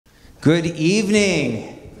Good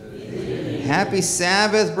evening. Happy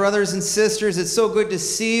Sabbath, brothers and sisters. It's so good to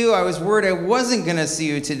see you. I was worried I wasn't going to see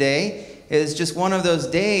you today. It's just one of those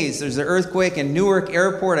days. There's an earthquake in Newark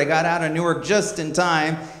Airport. I got out of Newark just in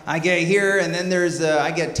time. I get here, and then I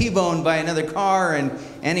get T-boned by another car. And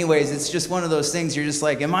anyways, it's just one of those things. You're just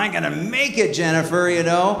like, am I going to make it, Jennifer,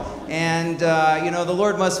 And, the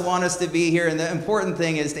Lord must want us to be here. And the important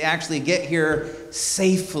thing is to actually get here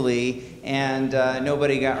safely, and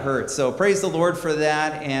nobody got hurt. So praise the Lord for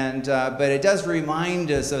that. But it does remind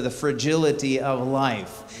us of the fragility of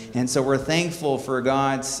life. And so we're thankful for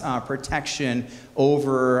God's protection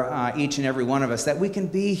over each and every one of us, that we can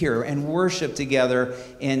be here and worship together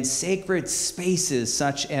in sacred spaces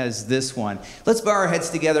such as this one. Let's bow our heads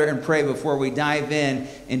together and pray before we dive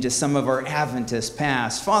into some of our Adventist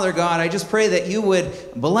past. Father God, I just pray that you would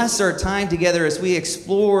bless our time together as we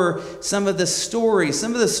explore some of the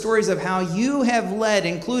stories of how you have led,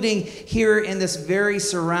 including here in this very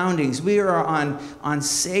surroundings. We are on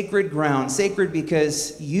sacred ground, sacred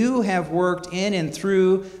because you have worked in and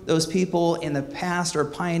through those people in the past, our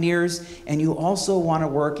pioneers, and you also want to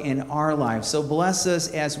work in our lives. So bless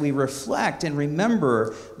us as we reflect and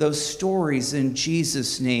remember those stories in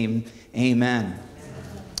Jesus' name. Amen.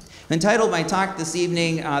 I've entitled my talk this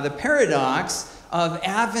evening, The Paradox of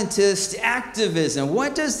Adventist Activism.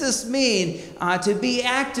 What does this mean to be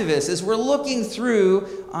activists? As we're looking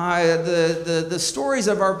through the stories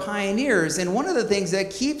of our pioneers, and one of the things that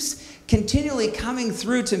keeps continually coming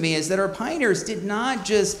through to me is that our pioneers did not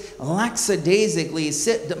just lackadaisically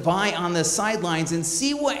sit by on the sidelines and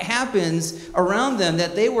see what happens around them,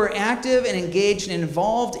 that they were active and engaged and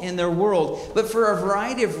involved in their world, but for a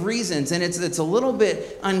variety of reasons. And it's a little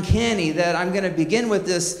bit uncanny that I'm going to begin with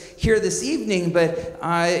this here this evening, but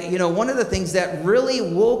one of the things that really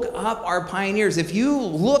woke up our pioneers, if you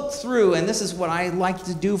look through, and this is what I like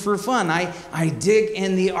to do for fun, I dig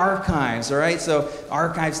in the archives, all right? So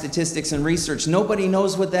archive statistics and research. Nobody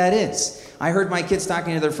knows what that is. I heard my kids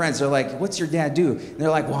talking to their friends. They're like, what's your dad do? And they're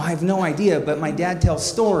like, well, I have no idea, but my dad tells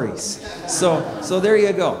stories. So there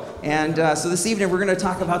you go. And so this evening we're going to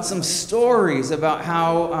talk about some stories about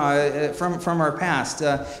how, from our past.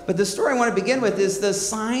 But the story I want to begin with is the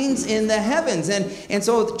signs in the heavens. And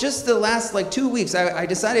so just the last 2 weeks, I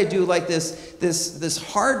decided to do this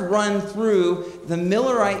hard run through the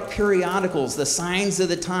Millerite periodicals, the Signs of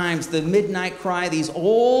the Times, the Midnight Cry, these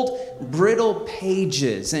old brittle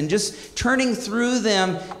pages, and just turning through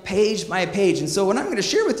them page by page. And so what I'm going to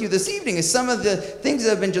share with you this evening is some of the things that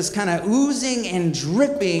have been just kind of oozing and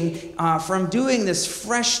dripping from doing this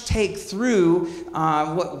fresh take through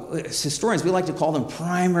what as historians, we like to call them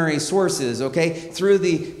primary sources, okay, through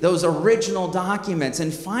those original documents,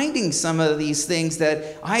 and finding some of these things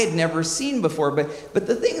that I had never seen before. But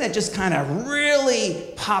the thing that just kind of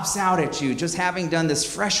really pops out at you, just having done this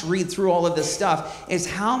fresh read through all of this stuff, is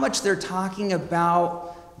how much they're talking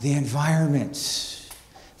about the environment,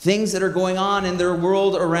 things that are going on in their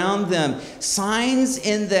world around them, signs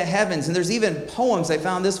in the heavens. And there's even poems. I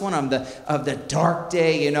found this one of the dark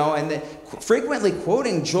day, and frequently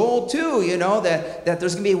quoting Joel too, that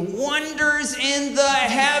there's going to be wonders in the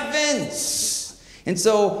heavens. And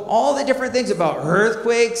so all the different things about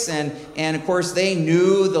earthquakes, and of course they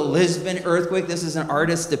knew the Lisbon earthquake. This is an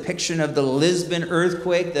artist's depiction of the Lisbon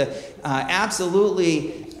earthquake, the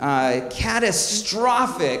absolutely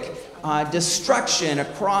catastrophic destruction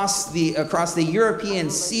across the European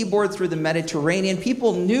seaboard through the Mediterranean.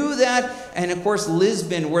 People knew that, and of course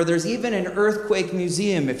Lisbon, where there's even an earthquake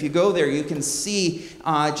museum. If you go there, you can see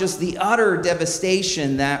just the utter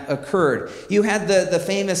devastation that occurred. You had the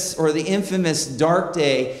famous or the infamous dark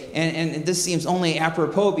day, and this seems only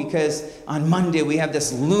apropos because on Monday we have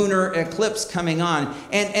this lunar eclipse coming on.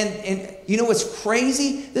 And you know what's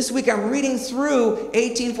crazy? This week I'm reading through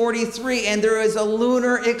 1843, and there is a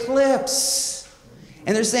lunar eclipse.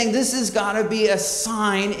 And they're saying this has got to be a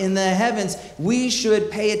sign in the heavens. We should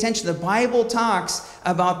pay attention. The Bible talks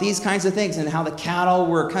about these kinds of things and how the cattle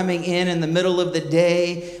were coming in the middle of the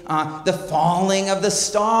day, the falling of the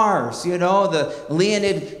stars, the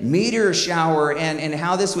Leonid meteor shower, and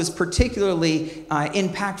how this was particularly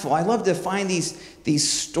impactful. I love to find these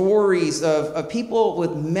stories of people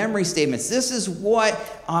with memory statements. This is what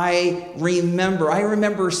I remember. I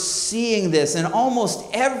remember seeing this in almost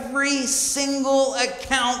every single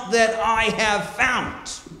account that I have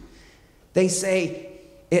found. They say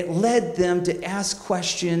it led them to ask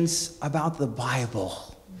questions about the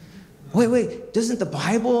Bible. Wait, doesn't the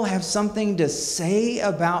Bible have something to say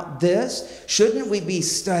about this? Shouldn't we be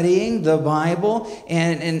studying the Bible?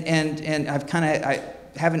 And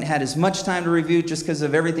haven't had as much time to review just because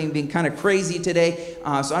of everything being kind of crazy today.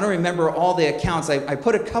 So I don't remember all the accounts. I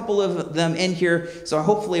put a couple of them in here, so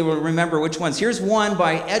hopefully we'll remember which ones. Here's one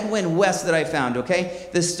by Edwin West that I found, okay?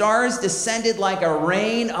 The stars descended like a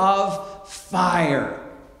rain of fire.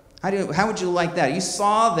 How would you like that? You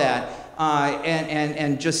saw that.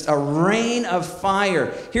 And just a rain of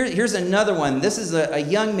fire. Here's another one. This is a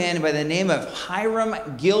young man by the name of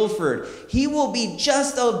Hiram Guilford. He will be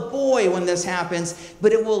just a boy when this happens,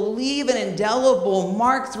 but it will leave an indelible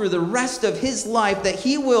mark through the rest of his life that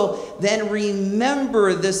he will then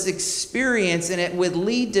remember this experience, and it would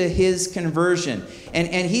lead to his conversion.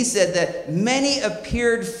 And he said that many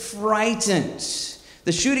appeared frightened.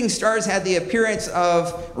 The shooting stars had the appearance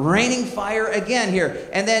of raining fire again here.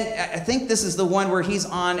 And then I think this is the one where he's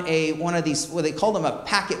on one of these, well, they called them a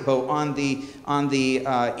packet boat on the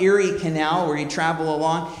Erie Canal where he travel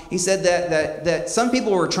along. He said that some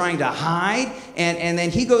people were trying to hide, and then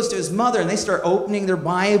he goes to his mother and they start opening their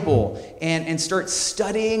Bible and start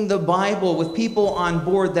studying the Bible with people on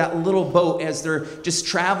board that little boat as they're just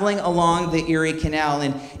traveling along the Erie Canal.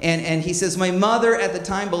 And he says, my mother at the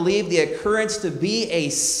time believed the occurrence to be a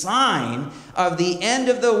sign of the end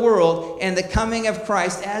of the world and the coming of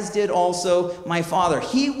Christ, as did also my father.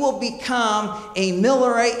 He will become a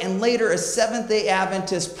Millerite and later a Seventh-day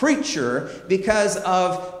Adventist preacher because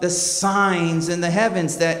of the signs in the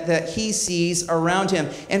heavens that he sees around him.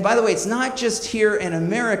 And by the way, it's not just here in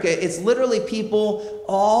America. It's literally people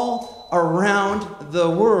all around the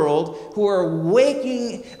world who are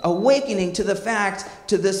awakening to the fact,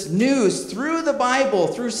 to this news through the Bible,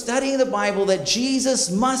 through studying the Bible, that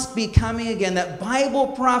Jesus must be coming again, that Bible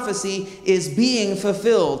prophecy is being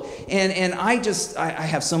fulfilled. And I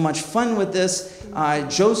have so much fun with this.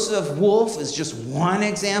 Joseph Wolf is just one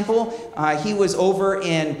example. He was over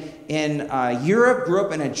in Europe, grew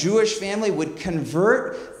up in a Jewish family, would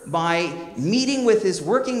convert by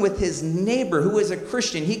working with his neighbor who was a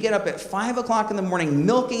Christian. He'd get up at 5 o'clock in the morning,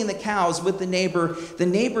 milking the cows with the neighbor. The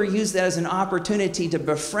neighbor used that as an opportunity to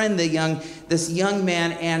befriend this young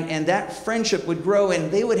man, and that friendship would grow, and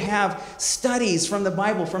they would have studies from the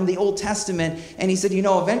Bible, from the Old Testament. And he said,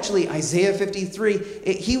 eventually Isaiah 53,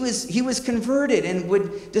 he was converted and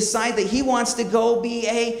would decide that he wants to go be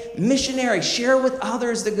a missionary, share with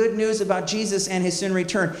others the good news about Jesus and his soon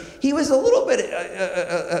return. He was a little bit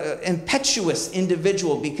impetuous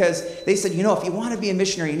individual, because they said, if you want to be a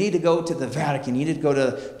missionary, you need to go to the Vatican, you need to go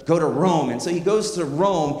to Rome. And so he goes to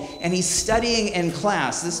Rome and he's studying in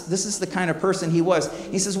class. This is the kind of person he was.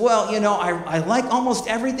 He says, I like almost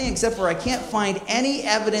everything except for I can't find any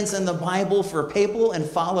evidence in the Bible for papal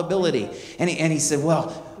infallibility. And he said,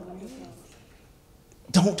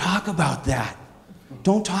 don't talk about that.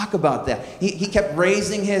 Don't talk about that. He kept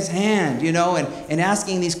raising his hand, and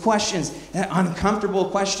asking these questions, uncomfortable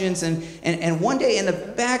questions. And one day in the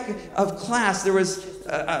back of class, there was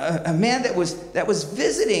a man that was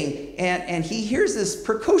visiting, and he hears this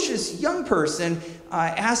precocious young person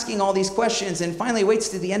asking all these questions, and finally waits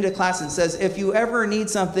to the end of class and says, if you ever need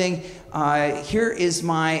something, here is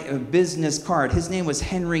my business card. His name was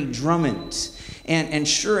Henry Drummond. And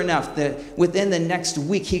sure enough, that within the next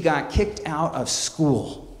week, he got kicked out of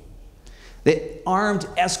school. The armed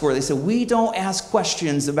escort, they said, we don't ask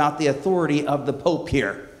questions about the authority of the Pope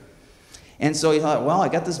here. And so he thought, I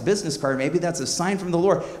got this business card. Maybe that's a sign from the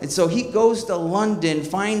Lord. And so he goes to London,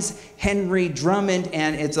 finds Henry Drummond,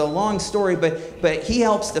 and it's a long story, but he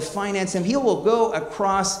helps to finance him. He will go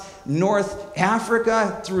across North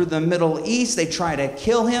Africa through the Middle East. They try to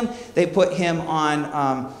kill him. They put him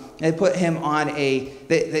on... They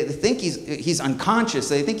think he's unconscious.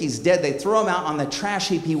 They think he's dead. They throw him out on the trash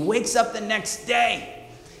heap. He wakes up the next day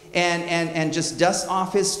and just dusts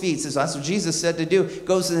off his feet. Says, that's what Jesus said to do.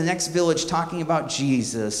 Goes to the next village talking about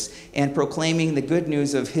Jesus and proclaiming the good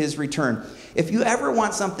news of his return. If you ever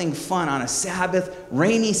want something fun on a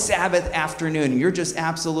rainy Sabbath afternoon, you're just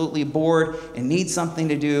absolutely bored and need something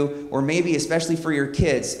to do, or maybe especially for your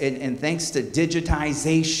kids, and thanks to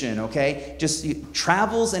digitization, okay? Just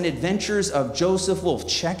Travels and Adventures of Joseph Wolf.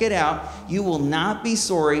 Check it out. You will not be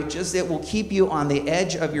sorry. It will keep you on the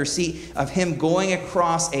edge of your seat of him going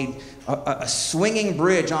across a swinging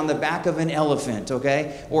bridge on the back of an elephant,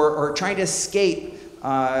 okay? Or trying to escape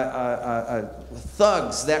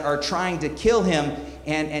thugs that are trying to kill him,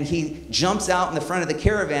 and he jumps out in the front of the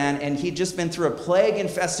caravan, and he'd just been through a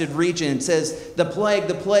plague-infested region, and says, the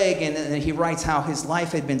plague, and then he writes how his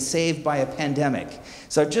life had been saved by a pandemic.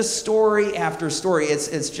 So just story after story.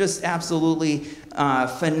 It's just absolutely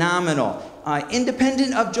phenomenal.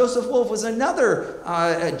 Independent of Joseph Wolff was another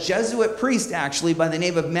a Jesuit priest, actually, by the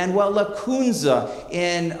name of Manuel Lacunza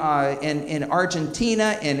in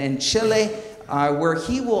Argentina and in Chile, where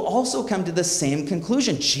he will also come to the same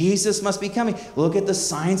conclusion. Jesus must be coming. Look at the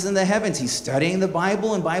signs in the heavens. He's studying the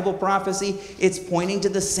Bible and Bible prophecy. It's pointing to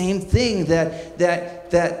the same thing, that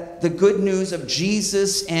the good news of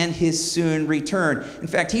Jesus and his soon return. In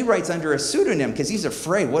fact, he writes under a pseudonym because he's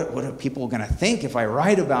afraid, what are people going to think if I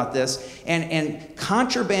write about this? And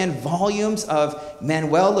contraband volumes of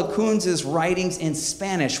Manuel Lacunza's writings in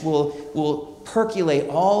Spanish will percolate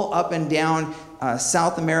all up and down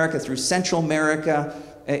South America through Central America.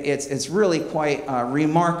 It's really quite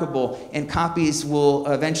remarkable, and copies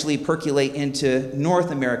will eventually percolate into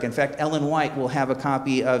North America. In fact, Ellen White will have a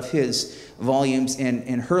copy of his volumes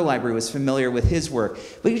in her library, was familiar with his work.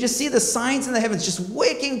 But you just see the signs in the heavens just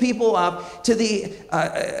waking people up to the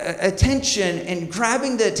attention and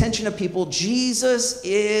grabbing the attention of people. Jesus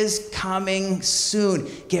is coming soon.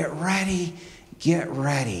 Get ready, get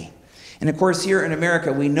ready. And of course, here in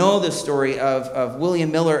America, we know the story of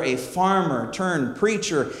William Miller, a farmer turned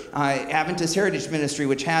preacher. Adventist Heritage Ministry,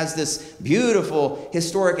 which has this beautiful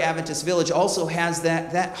historic Adventist village, also has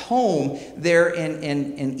that home there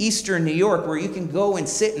in eastern New York, where you can go and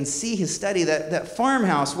sit and see his study, that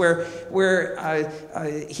farmhouse where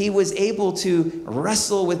he was able to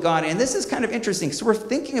wrestle with God. And this is kind of interesting. So we're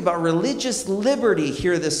thinking about religious liberty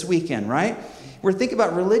here this weekend, right? We're thinking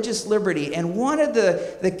about religious liberty, and one of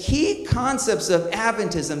the key concepts of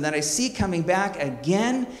Adventism that I see coming back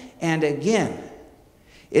again and again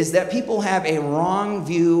is that people have a wrong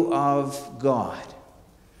view of God.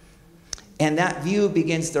 And that view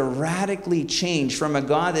begins to radically change from a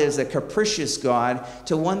God that is a capricious God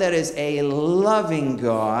to one that is a loving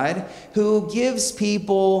God who gives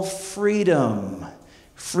people freedom.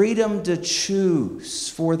 Freedom to choose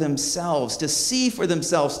for themselves, to see for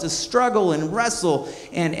themselves, to struggle and wrestle,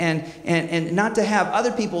 and not to have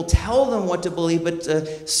other people tell them what to believe, but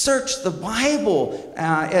to search the Bible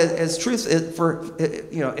as truth,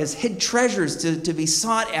 as hid treasures to be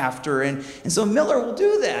sought after. And so Miller will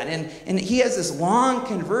do that. And he has this long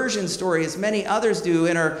conversion story, as many others do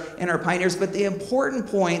in our pioneers. But the important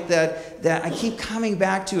point that I keep coming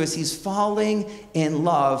back to is he's falling in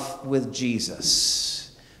love with Jesus.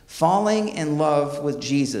 Falling in love with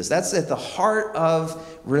Jesus. That's at the heart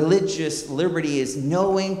of religious liberty, is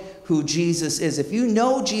knowing who Jesus is. If you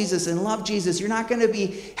know Jesus and love Jesus, you're not going to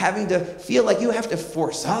be having to feel like you have to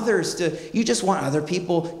force others to. You just want other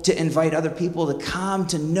people to invite other people to come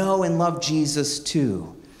to know and love Jesus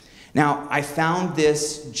too. Now, I found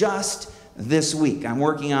this just this week. I'm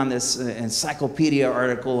working on this encyclopedia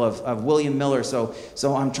article of William Miller. So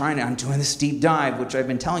I'm doing this deep dive, which I've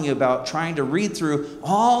been telling you about, trying to read through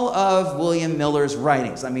all of William Miller's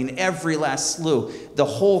writings. I mean, every last slew, the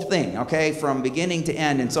whole thing, okay, from beginning to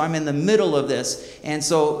end. And so I'm in the middle of this. And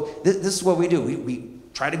so this is what we do. We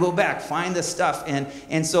try to go back, find the stuff.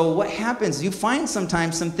 And so what happens, you find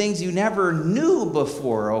sometimes some things you never knew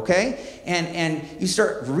before, okay? And you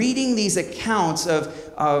start reading these accounts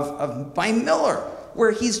by Miller,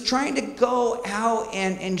 where he's trying to go out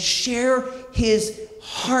and share his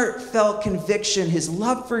heartfelt conviction, his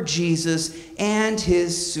love for Jesus, and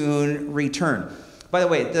his soon return. By the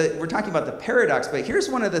way, we're talking about the paradox, but here's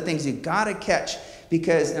one of the things you got to catch,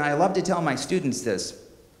 because, and I love to tell my students this,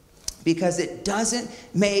 because it doesn't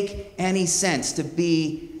make any sense to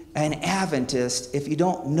be an Adventist if you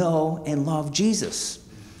don't know and love Jesus.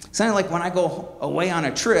 It's kind of like when I go away on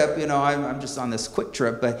a trip, I'm just on this quick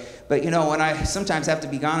trip, but when I sometimes have to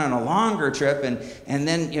be gone on a longer trip, and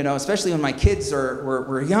then, especially when my kids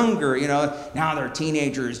were younger, now they're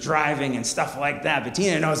teenagers driving and stuff like that.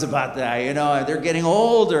 Bettina knows about that, they're getting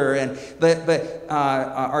older, but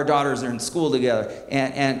our daughters are in school together,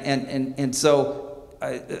 and so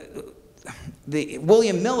the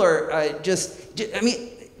William Miller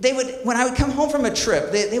they would, when I would come home from a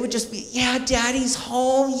trip, they would just be, yeah, Daddy's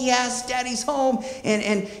home, yes, Daddy's home,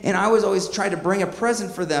 and I was always trying to bring a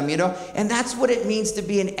present for them, and that's what it means to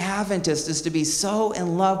be an Adventist, is to be so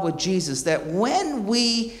in love with Jesus that when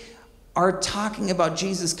we are talking about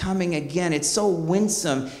Jesus coming again, it's so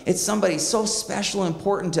winsome, it's somebody so special and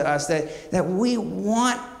important to us that we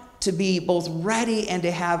want to be both ready and to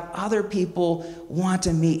have other people want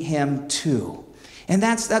to meet him too. And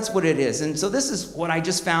that's what it is. And so this is what I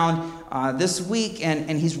just found this week. And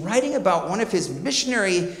he's writing about one of his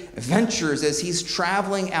missionary ventures as he's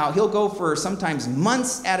traveling out. He'll go for sometimes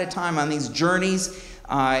months at a time on these journeys.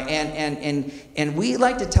 And we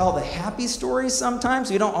like to tell the happy stories sometimes.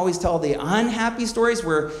 We don't always tell the unhappy stories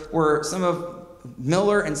where some of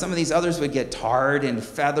Miller and some of these others would get tarred and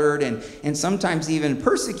feathered and sometimes even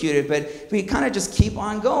persecuted, but we kind of just keep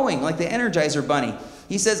on going like the Energizer Bunny.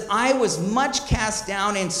 He says, I was much cast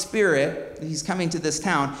down in spirit, he's coming to this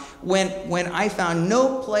town, when I found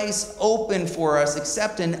no place open for us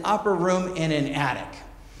except an upper room in an attic.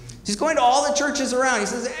 He's going to all the churches around. He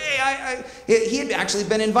says, hey, he had actually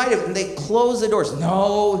been invited, and they closed the doors.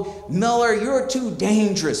 No, Miller, you're too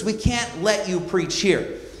dangerous. We can't let you preach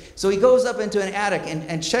here. So he goes up into an attic,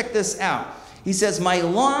 and check this out. He says, my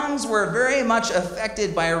lungs were very much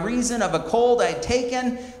affected by a reason of a cold I'd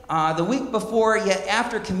taken the week before, yet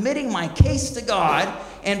after committing my case to God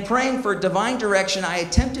and praying for divine direction, I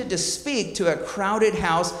attempted to speak to a crowded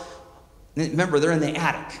house. Remember, they're in the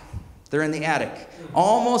attic. They're in the attic,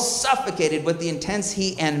 almost suffocated with the intense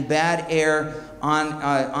heat and bad air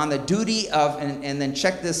on the duty of, and then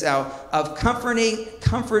check this out, of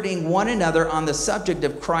comforting one another on the subject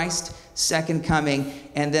of Christ's second coming.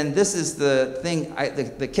 And then this is the thing,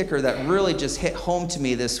 the kicker that really just hit home to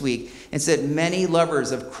me this week. It said, many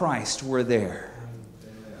lovers of Christ were there.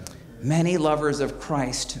 Many lovers of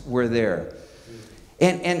Christ were there.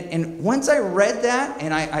 And once I read that,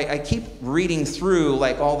 and I keep reading through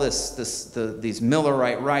like all these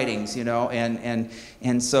Millerite writings, you know,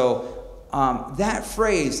 and so that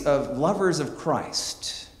phrase of lovers of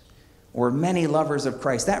Christ, or many lovers of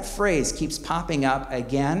Christ, that phrase keeps popping up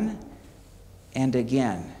again and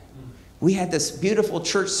again. We had this beautiful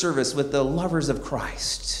church service with the lovers of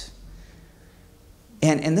Christ.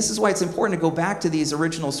 And this is why it's important to go back to these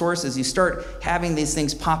original sources. You start having these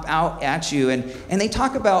things pop out at you. And they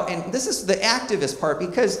talk about, and this is the activist part,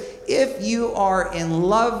 because if you are in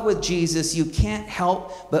love with Jesus, you can't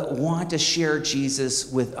help but want to share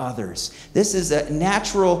Jesus with others. This is a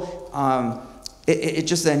natural, it's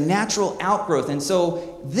just a natural outgrowth. And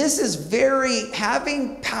so this is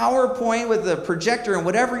having PowerPoint with the projector and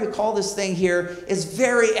whatever you call this thing here is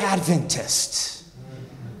very Adventist.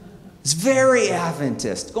 It's very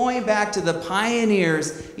Adventist. Going back to the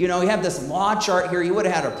pioneers, you know, you have this law chart here. You would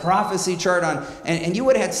have had a prophecy chart on, and you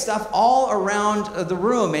would have had stuff all around the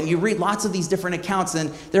room. And you read lots of these different accounts, and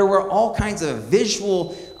there were all kinds of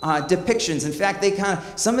visual depictions. In fact,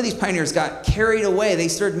 some of these pioneers got carried away. They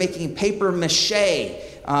started making paper mache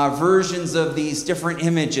versions of these different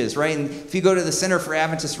images, right? And if you go to the Center for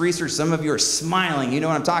Adventist Research, some of you are smiling. You know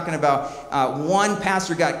what I'm talking about. One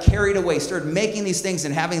pastor got carried away, started making these things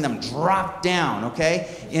and having them drop down, okay,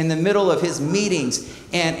 in the middle of his meetings.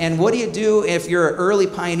 And what do you do if you're an early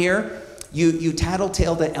pioneer? You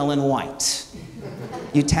tattletale to Ellen White.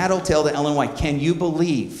 You tattletale to Ellen White. Can you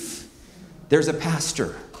believe there's a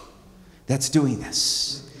pastor that's doing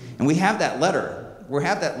this? And we have that letter.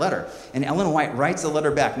 And Ellen White writes a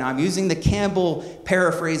letter back. Now, I'm using the Campbell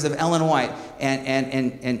paraphrase of Ellen White,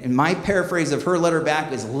 and my paraphrase of her letter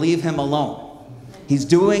back is, leave him alone. He's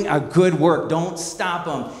doing a good work. Don't stop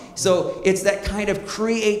him. So it's that kind of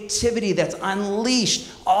creativity that's unleashed.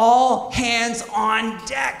 All hands on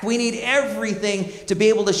deck. We need everything to be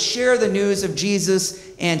able to share the news of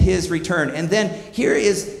Jesus and his return. And then here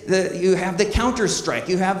is you have the counter-strike.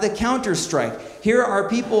 You have the counter-strike. Here are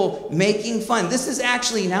people making fun. This is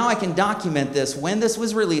actually, now I can document this. When this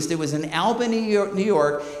was released, it was in Albany, New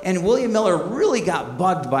York, and William Miller really got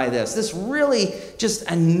bugged by this. This really just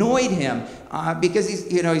annoyed him because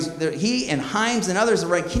he and Himes and others are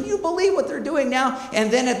right. Can you believe what they're doing now?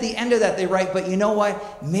 And then at the end of that, they write, but you know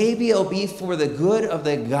what? Maybe it'll be for the good of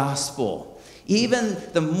the gospel. Even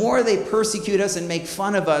the more they persecute us and make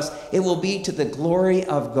fun of us, it will be to the glory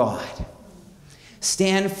of God.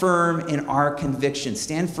 Stand firm in our conviction.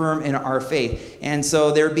 Stand firm in our faith. And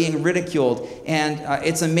so they're being ridiculed. And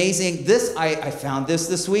it's amazing. I found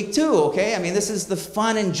this week too, okay? I mean, this is the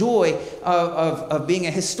fun and joy of being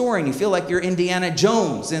a historian. You feel like you're Indiana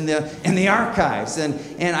Jones in the archives.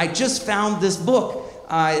 And I just found this book.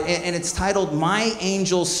 And it's titled My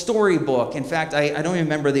Angel Storybook. In fact, I don't even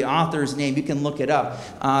remember the author's name. You can look it up.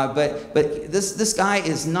 But this guy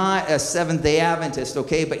is not a Seventh-day Adventist,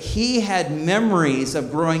 okay? But he had memories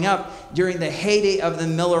of growing up during the heyday of the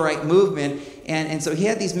Millerite movement. And so he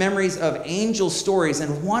had these memories of angel stories.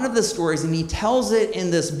 And one of the stories, and he tells it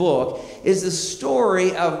in this book, is the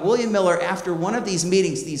story of William Miller. After one of these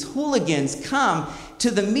meetings, these hooligans come to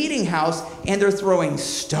the meeting house, and they're throwing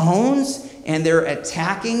stones, and they're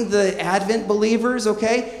attacking the Advent believers,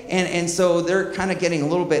 okay? And so they're kind of getting a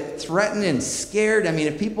little bit threatened and scared. I mean,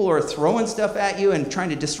 if people are throwing stuff at you and trying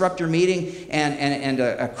to disrupt your meeting, and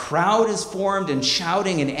a crowd is formed and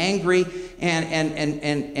shouting and angry,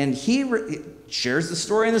 and he shares the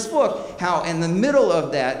story in this book, how in the middle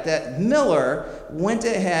of that Miller went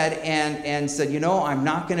ahead and said, you know, I'm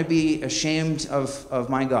not going to be ashamed of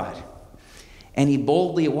my God. And he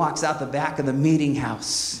boldly walks out the back of the meeting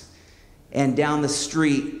house and down the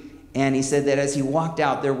street, and he said that as he walked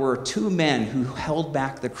out, there were two men who held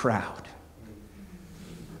back the crowd.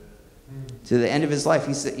 To the end of his life,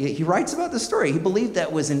 he writes about the story. He believed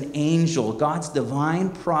that was an angel, God's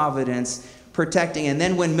divine providence protecting. And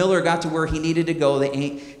then when Miller got to where he needed to go,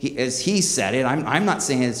 as he said it, I'm not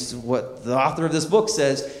saying it's what the author of this book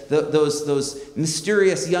says, those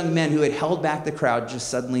mysterious young men who had held back the crowd just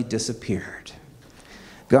suddenly disappeared.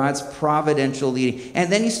 God's providential leading. And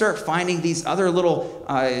then you start finding these other little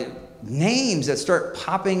names that start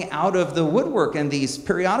popping out of the woodwork in these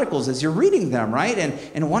periodicals as you're reading them, right?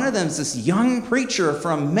 And one of them is this young preacher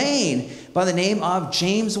from Maine by the name of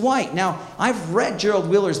James White. Now, I've read Gerald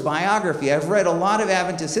Wheeler's biography. I've read a lot of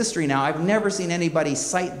Adventist history now. I've never seen anybody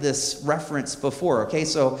cite this reference before, okay?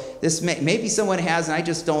 So this maybe someone has, and I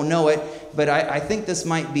just don't know it, but I think this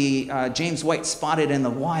might be James White spotted in the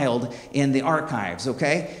wild in the archives,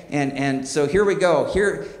 okay? And so here we go.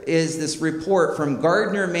 Here is this report from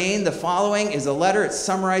Gardner, Maine. The following is a letter. It's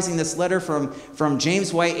summarizing this letter from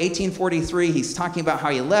James White, 1843. He's talking about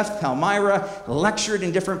how he left Palmyra, lectured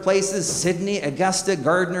in different places, Sydney, Augusta,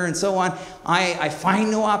 Gardner, and so on. I find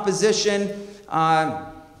no opposition.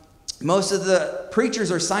 Most of the preachers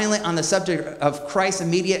are silent on the subject of Christ's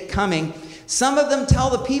immediate coming. Some of them tell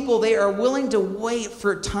the people they are willing to wait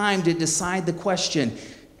for time to decide the question.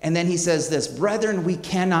 And then he says this, brethren, we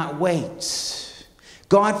cannot wait.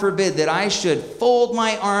 God forbid that I should fold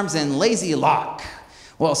my arms and lazy lock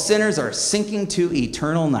while sinners are sinking to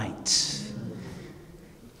eternal night.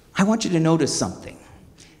 I want you to notice something.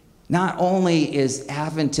 Not only is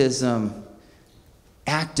Adventism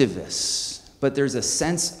activists, but there's a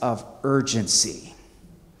sense of urgency.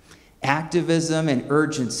 Activism and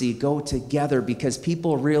urgency go together because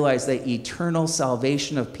people realize that eternal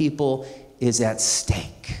salvation of people is at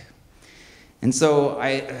stake. And so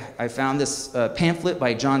I found this pamphlet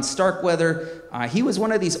by John Starkweather. He was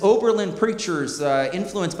one of these Oberlin preachers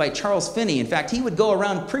influenced by Charles Finney. In fact, he would go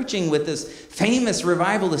around preaching with this famous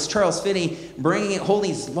revivalist Charles Finney,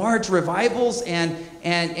 holding these large revivals,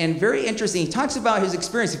 and very interesting. He talks about his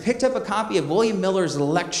experience. He picked up a copy of William Miller's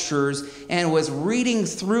lectures and was reading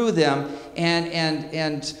through them,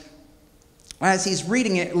 and as he's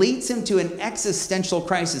reading it leads him to an existential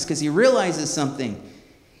crisis because he realizes something.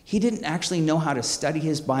 He didn't actually know how to study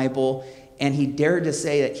his Bible, and he dared to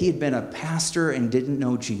say that he had been a pastor and didn't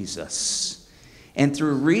know Jesus. And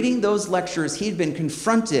through reading those lectures, he had been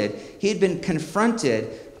confronted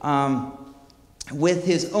with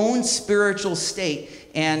his own spiritual state,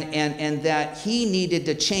 and that he needed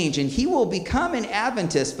to change. And he will become an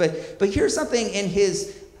Adventist. But here's something in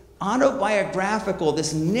his autobiographical,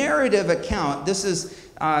 this narrative account. This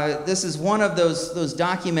is one of those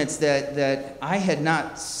documents that I had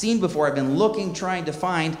not seen before. I've been looking, trying to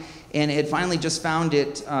find, and had finally just found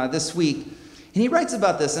it this week. And he writes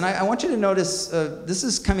about this, and I want you to notice, this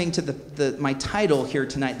is coming to my title here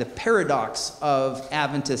tonight, The Paradox of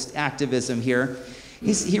Adventist Activism here.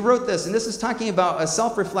 He wrote this, and this is talking about a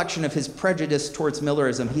self-reflection of his prejudice towards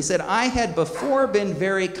Millerism. He said, I had before been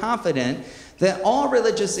very confident that all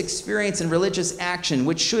religious experience and religious action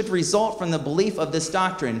which should result from the belief of this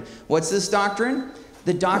doctrine. What's this doctrine?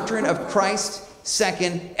 The doctrine of Christ's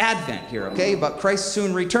second advent here, okay? About Christ's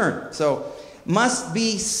soon return. So, must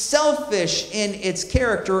be selfish in its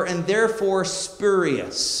character and therefore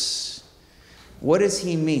spurious. What does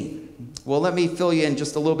he mean? Well, let me fill you in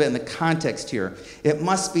just a little bit in the context here. It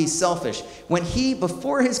must be selfish. When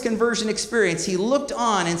before his conversion experience, he looked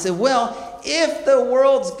on and said, well, if the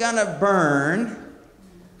world's gonna burn,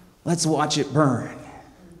 let's watch it burn.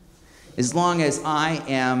 As long as I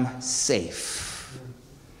am safe.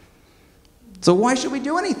 So why should we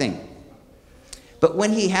do anything? But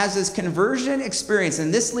when he has his conversion experience,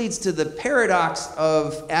 and this leads to the paradox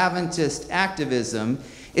of Adventist activism,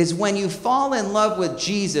 is when you fall in love with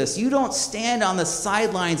Jesus, you don't stand on the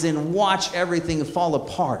sidelines and watch everything fall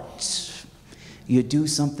apart. You do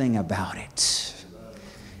something about it.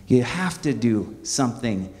 You have to do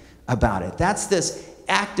something about it. That's this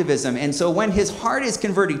activism. And so when his heart is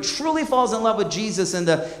converted, he truly falls in love with Jesus and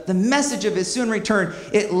the message of his soon return,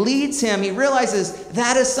 it leads him. He realizes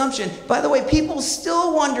that assumption. By the way, people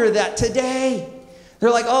still wonder that today. They're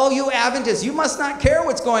like, oh, you Adventists, you must not care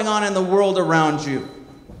what's going on in the world around you.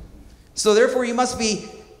 So therefore, you must be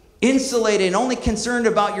insulated and only concerned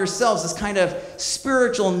about yourselves, this kind of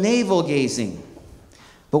spiritual navel-gazing.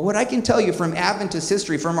 But what I can tell you from Adventist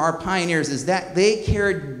history, from our pioneers, is that they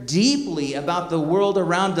cared deeply about the world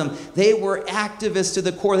around them. They were activists to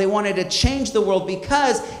the core. They wanted to change the world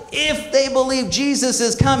because if they believed Jesus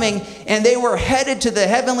is coming and they were headed to the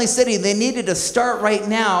heavenly city, they needed to start right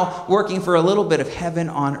now working for a little bit of heaven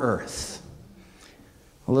on earth.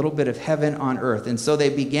 A little bit of heaven on earth. And so they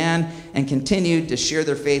began and continued to share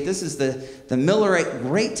their faith. This is the Millerite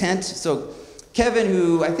Great Tent. So Kevin,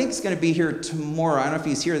 who I think is going to be here tomorrow, I don't know if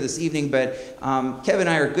he's here this evening, but Kevin and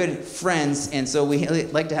I are good friends, and so we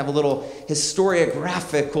like to have a little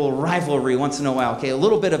historiographical rivalry once in a while, okay? A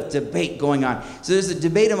little bit of debate going on. So there's a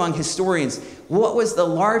debate among historians. What was the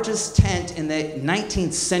largest tent in the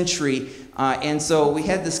 19th century? And so we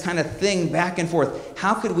had this kind of thing back and forth.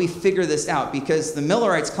 How could we figure this out? Because the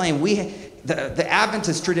Millerites claim the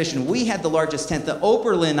Adventist tradition, we had the largest tent. The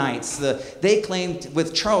Oberlinites, they claimed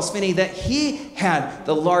with Charles Finney that he had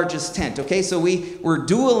the largest tent. Okay, so we were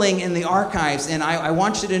dueling in the archives, and I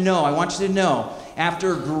want you to know,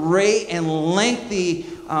 after great and lengthy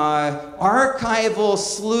archival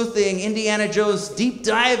sleuthing, Indiana Jones deep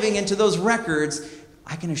diving into those records,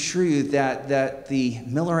 I can assure you that the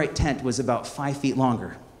Millerite tent was about 5 feet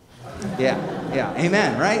longer. Yeah,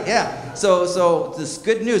 amen, right? Yeah. So this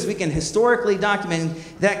good news, we can historically document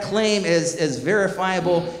that claim is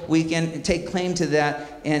verifiable. We can take claim to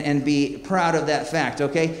that and be proud of that fact,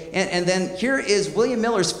 okay? And then here is William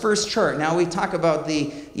Miller's first chart. Now we talk about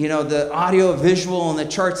the audio visual and the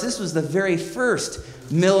charts. This was the very first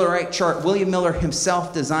Millerite chart. William Miller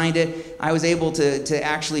himself designed it. I was able to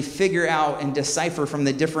actually figure out and decipher from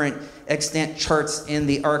the different extant charts in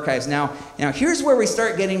the archives. Now here's where we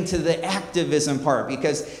start getting to the activism part,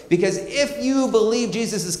 because if you believe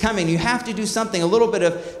Jesus is coming, you have to do something, a little bit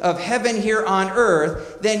of heaven here on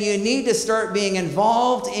earth, then you need to start being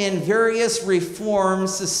involved in various reform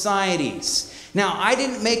societies. Now, I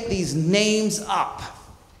didn't make these names up.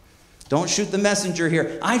 Don't shoot the messenger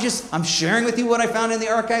here. I'm sharing with you what I found in the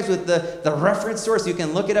archives with the reference source. You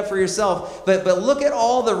can look it up for yourself. But look at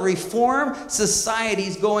all the reform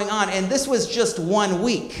societies going on. And this was just 1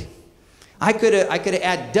 week. I could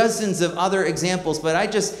add dozens of other examples, but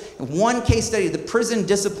one case study: the Prison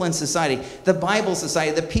Discipline Society, the Bible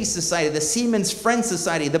Society, the Peace Society, the Seamen's Friends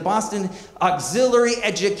Society, the Boston Auxiliary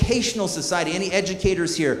Educational Society. Any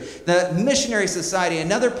educators here? The Missionary Society,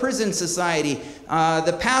 another prison society,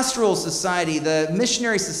 the Pastoral Society, the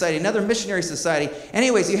Missionary Society, another missionary society.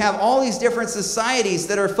 Anyways, you have all these different societies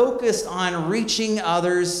that are focused on reaching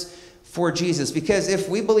others for Jesus, because if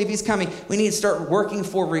we believe he's coming, we need to start working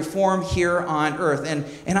for reform here on earth.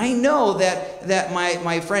 And I know that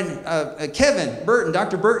my friend Kevin Burton,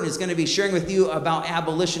 Dr. Burton, is going to be sharing with you about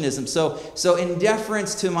abolitionism. So in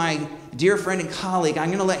deference to my dear friend and colleague, I'm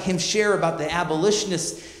going to let him share about the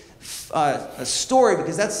abolitionist story,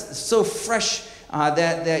 because that's so fresh.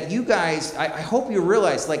 That you guys, I hope you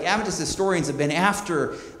realize, like Adventist historians have been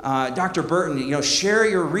after Dr. Burton, share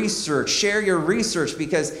your research,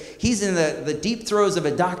 because he's in the deep throes of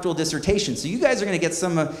a doctoral dissertation. So you guys are going to get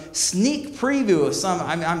some sneak preview of some,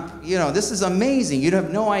 this is amazing. You'd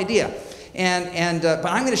have no idea. But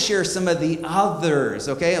I'm going to share some of the others,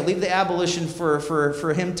 okay? I'll leave the abolition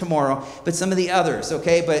for him tomorrow, but some of the others,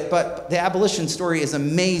 okay? But the abolition story is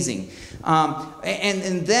amazing.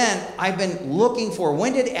 And then I've been looking for,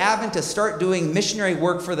 when did Adventists start doing missionary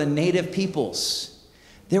work for the native peoples?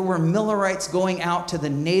 There were Millerites going out to the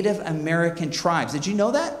Native American tribes. Did you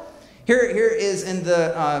know that? Here is in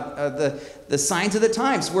the Signs of the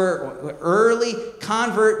Times, where early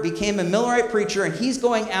convert became a Millerite preacher, and he's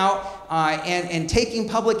going out and taking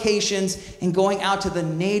publications and going out to the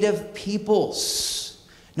native peoples.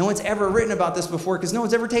 No one's ever written about this before, because no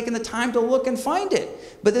one's ever taken the time to look and find it.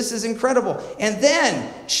 But this is incredible. And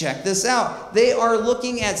then, check this out. They are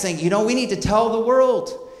looking at saying, we need to tell the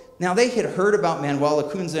world. Now, they had heard about Manuel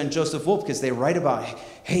Lacunza and Joseph Wolf, because they write about,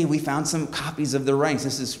 hey, we found some copies of their writings.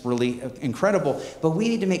 This is really incredible. But we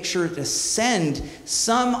need to make sure to send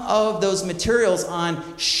some of those materials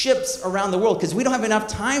on ships around the world, because we don't have enough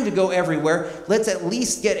time to go everywhere. Let's at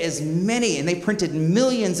least get as many. And they printed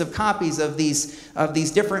millions of copies of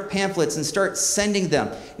these different pamphlets and start sending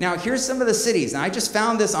them. Now, here's some of the cities. Now, I just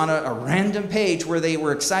found this on a random page where they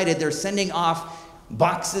were excited. They're sending off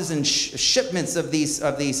boxes and shipments of these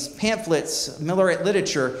pamphlets, Millerite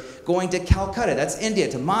literature, going to Calcutta. That's India,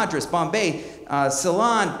 to Madras, Bombay,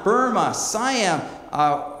 Ceylon, Burma, Siam,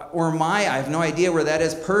 Ormai, I have no idea where that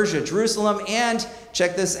is, Persia, Jerusalem, and,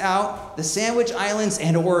 check this out, the Sandwich Islands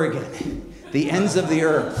and Oregon. The ends of the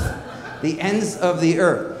earth. The ends of the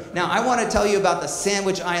earth. Now, I want to tell you about the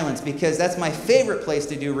Sandwich Islands because that's my favorite place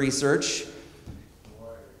to do research.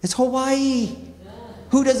 It's Hawaii.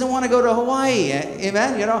 Who doesn't want to go to Hawaii?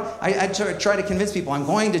 Amen? You know, I try to convince people I'm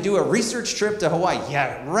going to do a research trip to Hawaii.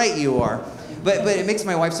 Yeah, right you are. But it makes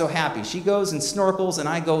my wife so happy. She goes and snorkels, and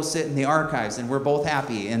I go sit in the archives, and we're both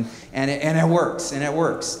happy, and it works, and it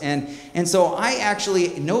works. And so I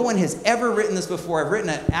actually, no one has ever written this before. I've written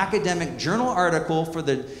an academic journal article for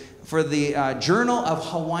the Journal of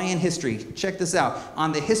Hawaiian History. Check this out.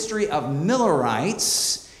 On the history of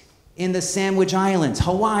Millerites in the Sandwich Islands,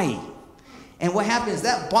 Hawaii. And what happened is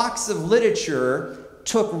that box of literature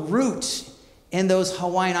took root in those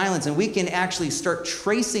Hawaiian islands, and we can actually start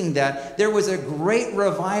tracing that. There was a great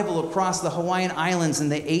revival across the Hawaiian Islands in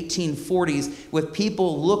the 1840s with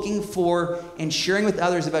people looking for and sharing with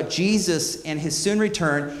others about Jesus and his soon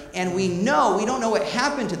return. And we don't know what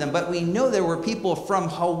happened to them, but we know there were people from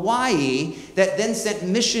Hawaii that then sent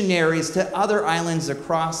missionaries to other islands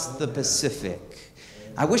across the Pacific.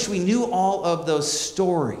 I wish we knew all of those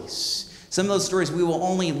stories. Some of those stories we will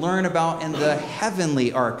only learn about in the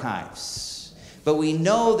heavenly archives. But we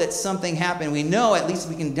know that something happened. We know, at least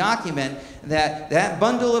we can document, that that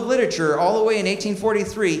bundle of literature all the way in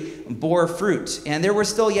 1843 bore fruit. And there were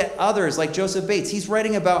still yet others, like Joseph Bates. He's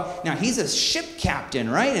writing about, now he's a ship captain,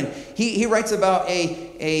 right? And he writes about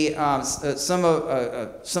some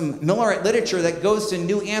Millerite literature that goes to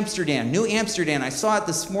New Amsterdam. New Amsterdam, I saw it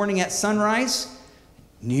this morning at sunrise.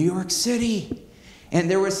 New York City. And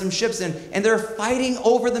there were some ships, and they're fighting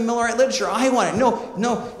over the Millerite literature. I want it.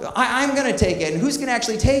 No, I'm going to take it. And who's going to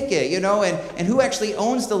actually take it, you know? And who actually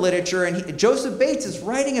owns the literature? And Joseph Bates is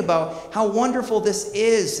writing about how wonderful this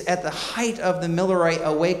is at the height of the Millerite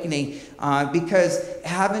awakening, because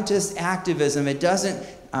Adventist activism, it doesn't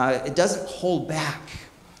hold back.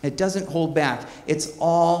 It doesn't hold back. It's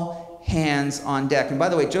all hands on deck. And by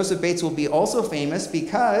the way, Joseph Bates will be also famous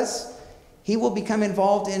because he will become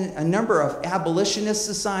involved in a number of abolitionist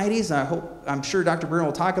societies. I'm sure Dr. Bruno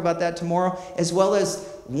will talk about that tomorrow, as well as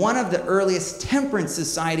one of the earliest temperance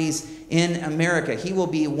societies in America. He will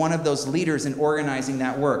be one of those leaders in organizing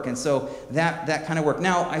that work. And so that kind of work.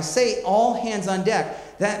 Now, I say all hands on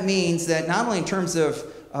deck. That means that not only in terms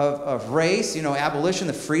of race, you know, abolition,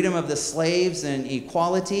 the freedom of the slaves and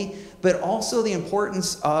equality, but also the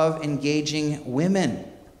importance of engaging women.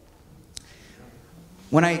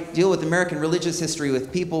 When I deal with American religious history,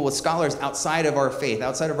 with people, with scholars outside of our faith,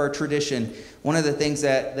 outside of our tradition, one of the things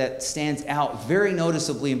that stands out very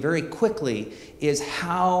noticeably and very quickly is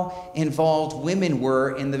how involved women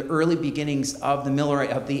were in the early beginnings of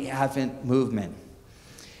the Advent movement.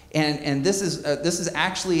 And this is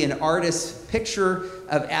actually an artist's picture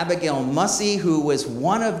of Abigail Mussey, who was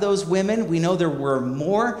one of those women. We know there were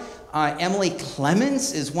more. Emily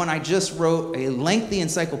Clemens is one I just wrote a lengthy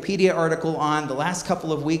encyclopedia article on the last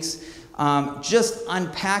couple of weeks, just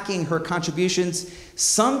unpacking her contributions.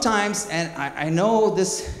 Sometimes, and I know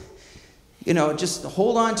this, you know, just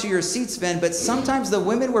hold on to your seats, Ben, but sometimes the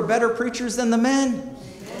women were better preachers than the men.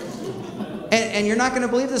 And you're not going to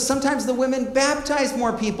believe this. Sometimes the women baptized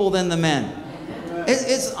more people than the men.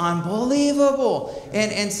 It's unbelievable.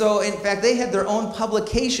 And so, in fact, they had their own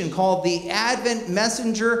publication called the Advent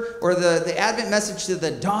Messenger, or the Advent Message to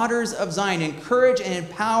the Daughters of Zion. Encourage and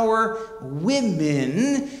empower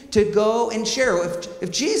women to go and share.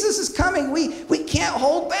 If Jesus is coming, we can't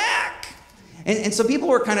hold back. And so people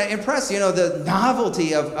were kind of impressed, you know, the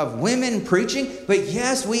novelty of women preaching. But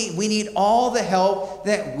yes, we need all the help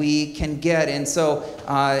that we can get. And so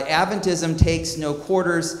Adventism takes no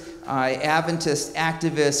quarters. Adventist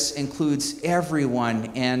Activists includes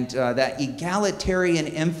everyone. And that egalitarian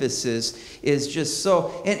emphasis is just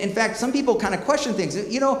so... And in fact, some people kind of question things.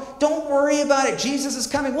 You know, don't worry about it. Jesus is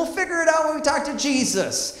coming. We'll figure it out when we talk to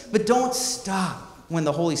Jesus. But don't stop when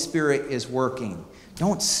the Holy Spirit is working.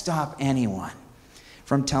 Don't stop anyone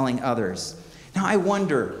from telling others. Now, I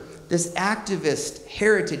wonder, this activist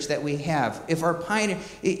heritage that we have, if our pioneer,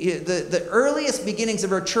 the earliest beginnings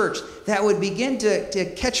of our church that would begin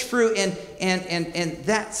to catch fruit, and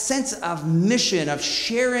that sense of mission, of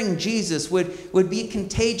sharing Jesus would be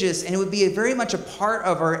contagious, and it would be very much a part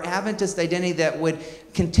of our Adventist identity that would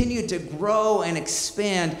continue to grow and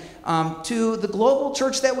expand to the global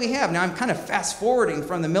church that we have. Now, I'm kind of fast forwarding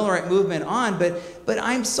from the Millerite movement on, but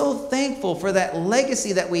I'm so thankful for that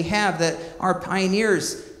legacy that we have, that our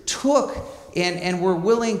pioneers took and were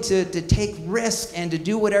willing to take risks and to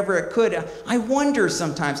do whatever it could. I wonder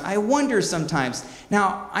sometimes.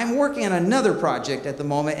 Now, I'm working on another project at the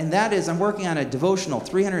moment, and that is I'm working on a devotional,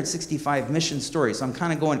 365 mission stories. So I'm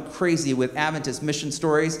kind of going crazy with Adventist mission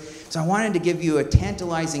stories. So I wanted to give you a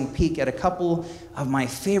tantalizing peek at a couple of my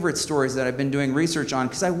favorite stories that I've been doing research on,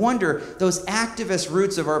 because I wonder, those activist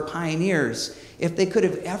roots of our pioneers, if they could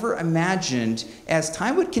have ever imagined, as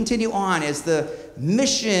time would continue on, as the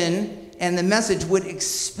mission and the message would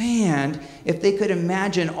expand, if they could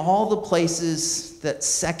imagine all the places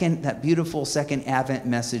that beautiful second Advent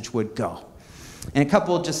message would go. And a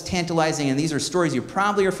couple just tantalizing, and these are stories you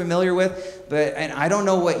probably are familiar with, and I don't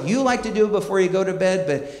know what you like to do before you go to bed,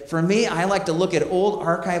 but for me, I like to look at old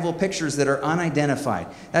archival pictures that are unidentified.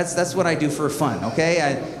 That's what I do for fun, okay?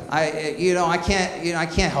 I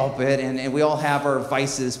can't help it, and we all have our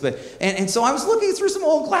vices, and so I was looking through some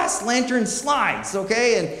old glass lantern slides,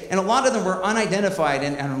 okay? And a lot of them were unidentified,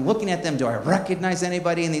 and I'm looking at them, do I recognize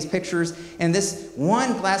anybody in these pictures? And this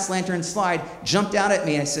one glass lantern slide jumped out at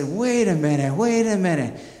me. I said, wait a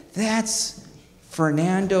minute, that's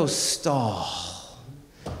Fernando Stahl.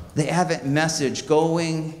 The Advent message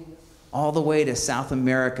going all the way to South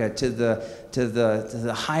America, to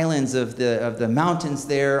the highlands of the mountains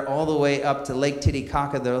there, all the way up to Lake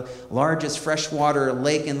Titicaca, the largest freshwater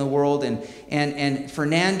lake in the world. And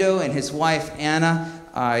Fernando and his wife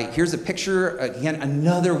Anna, here's a picture, again,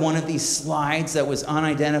 another one of these slides that was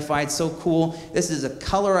unidentified, so cool. This is a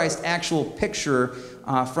colorized actual picture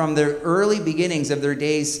from the early beginnings of their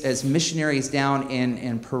days as missionaries down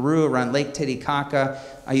in Peru around Lake Titicaca.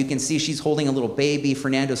 You can see she's holding a little baby.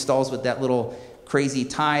 Fernando Stahl's with that little crazy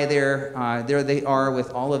tie there. There they are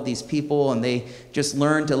with all of these people, and they just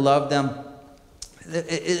learned to love them.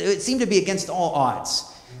 It seemed to be against all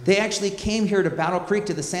odds. They actually came here to Battle Creek,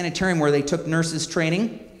 to the sanitarium where they took nurses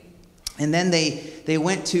training. And then they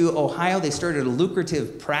went to Ohio. They started a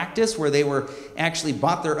lucrative practice where they were actually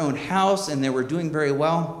bought their own house, and they were doing very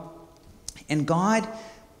well. And God,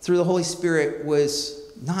 through the Holy Spirit, was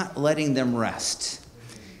not letting them rest.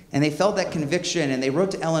 And they felt that conviction, and they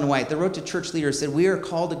wrote to Ellen White. They wrote to church leaders, said, we are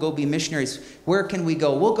called to go be missionaries. Where can we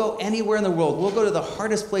go? We'll go anywhere in the world. We'll go to the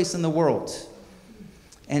hardest place in the world.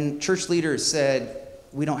 And church leaders said,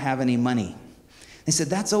 we don't have any money. They said,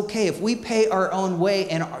 that's okay. If we pay our own way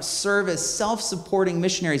and serve as self-supporting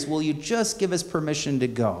missionaries, will you just give us permission to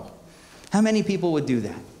go? How many people would do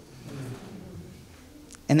that?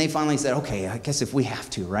 And they finally said, okay, I guess if we have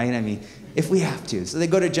to, right? I mean, if we have to. So they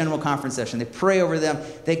go to general conference session. They pray over them.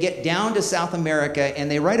 They get down to South America, and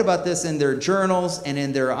they write about this in their journals and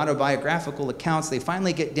in their autobiographical accounts. They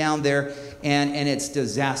finally get down there, and it's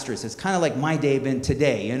disastrous. It's kind of like my day been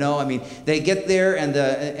today, you know? I mean, they get there, and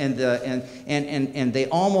they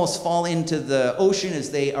almost fall into the ocean as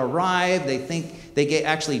they arrive. They think they get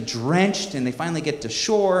actually drenched, and they finally get to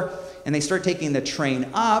shore. And they start taking the train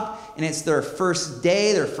up, and it's their first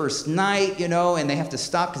day, their first night, you know, and they have to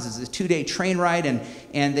stop because it's a 2-day train ride,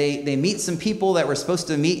 and they meet some people that were supposed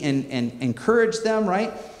to meet and encourage them,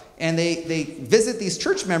 right? And they visit these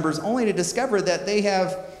church members only to discover that they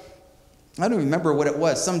have, I don't remember what it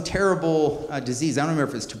was, some terrible disease. I don't remember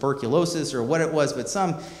if it's tuberculosis or what it was, but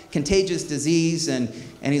some contagious disease, and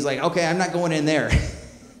he's like, okay, I'm not going in there.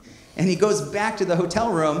 And he goes back to the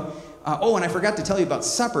hotel room. And I forgot to tell you about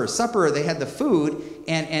supper. Supper, they had the food,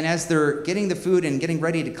 and as they're getting the food and getting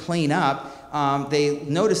ready to clean up, they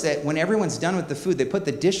notice that when everyone's done with the food, they put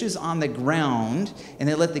the dishes on the ground, and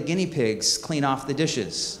they let the guinea pigs clean off the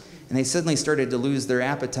dishes. And they suddenly started to lose their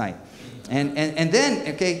appetite. And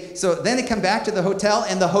then, okay, so then they come back to the hotel,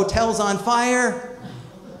 and the hotel's on fire.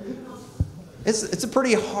 It's a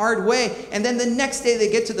pretty hard way. And then the next day, they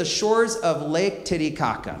get to the shores of Lake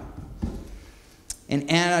Titicaca. And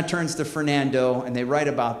Anna turns to Fernando, and they write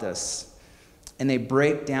about this. And they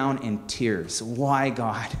break down in tears. Why,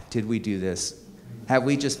 God, did we do this? Have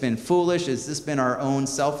we just been foolish? Has this been our own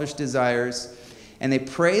selfish desires? And they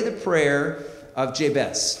pray the prayer of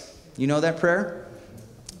Jabez. You know that prayer?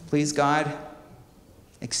 Please, God,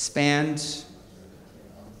 expand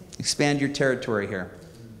your territory here.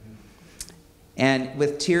 And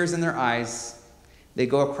with tears in their eyes, They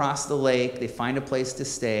go across the lake. They find a place to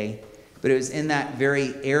stay. But it was in that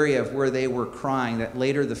very area of where they were crying that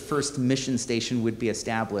later the first mission station would be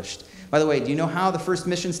established. By the way, do you know how the first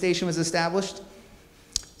mission station was established?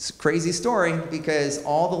 It's a crazy story because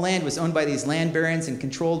all the land was owned by these land barons and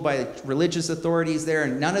controlled by religious authorities there,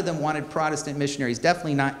 and none of them wanted Protestant missionaries,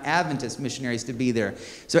 definitely not Adventist missionaries, to be there.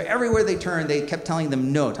 So everywhere they turned, they kept telling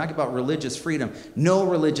them no. Talk about religious freedom. No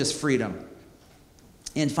religious freedom.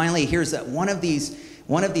 And finally, here's that one of these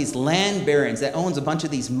land barons that owns a bunch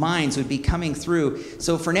of these mines would be coming through.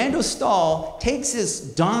 So Fernando Stahl takes his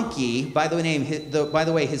donkey. By the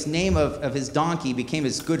way, his name of his donkey became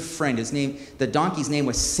his good friend. The donkey's name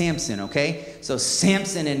was Samson, okay? So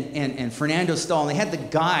Samson and Fernando Stahl, and they had the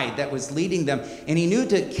guide that was leading them. And he knew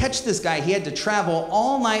to catch this guy, he had to travel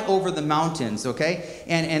all night over the mountains, okay?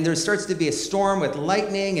 And there starts to be a storm with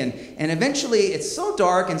lightning, and eventually it's so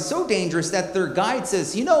dark and so dangerous that their guide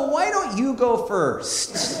says, why don't you go first?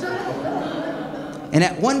 And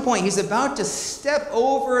at one point, he's about to step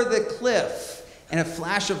over the cliff, and a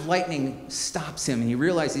flash of lightning stops him, and he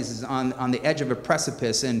realizes he's on the edge of a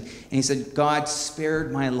precipice, and he said, God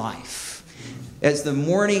spared my life. As the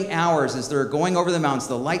morning hours, as they're going over the mountains,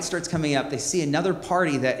 the light starts coming up, they see another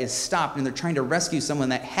party that is stopped, and they're trying to rescue someone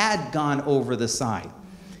that had gone over the side.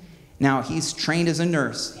 Now, he's trained as a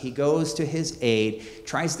nurse. He goes to his aid,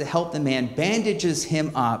 tries to help the man, bandages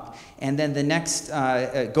him up, and then the next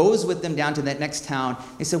goes with them down to that next town.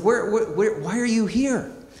 He said, why are you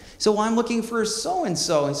here? So, well, I'm looking for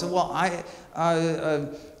so-and-so. He said, well,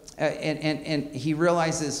 and he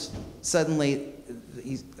realizes suddenly,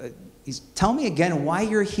 he's tell me again why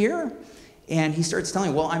you're here? And he starts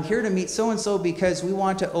telling, well, I'm here to meet so-and-so because we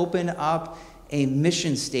want to open up a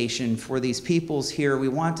mission station for these peoples here. We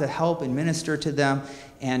want to help and minister to them,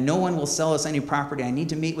 and no one will sell us any property. I need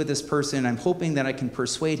to meet with this person. I'm hoping that I can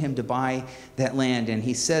persuade him to buy that land. And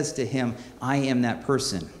he says to him, I am that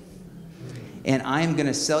person. And I am going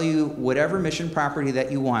to sell you whatever mission property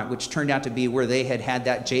that you want, which turned out to be where they had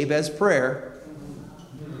that Jabez prayer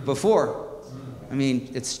before. I mean,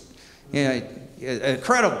 it's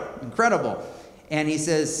incredible. And he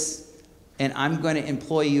says, and I'm going to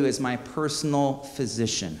employ you as my personal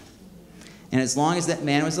physician. And as long as that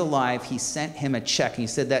man was alive, he sent him a check. And he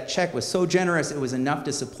said that check was so generous, it was enough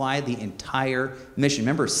to supply the entire mission.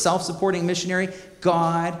 Remember, self-supporting missionary,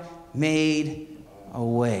 God made a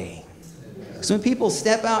way. So when people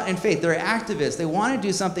step out in faith, they're activists. They want to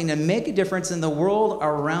do something to make a difference in the world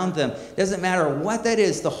around them. Doesn't matter what that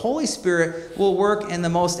is. The Holy Spirit will work in the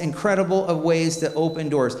most incredible of ways to open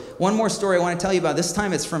doors. One more story I want to tell you about. This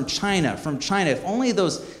time it's from China. If only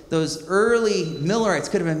those early Millerites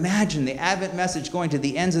could have imagined the Advent message going to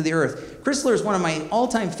the ends of the earth. Chrysler is one of my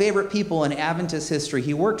all-time favorite people in Adventist history.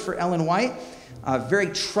 He worked for Ellen White, a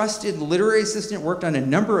very trusted literary assistant, worked on a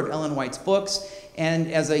number of Ellen White's books,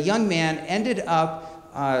 and as a young man ended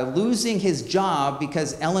up losing his job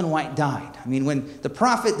because Ellen White died. I mean, when the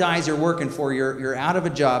prophet dies you're working for, you're out of a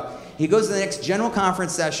job. He goes to the next general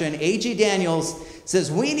conference session. A.G. Daniels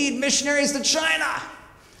says, we need missionaries to China.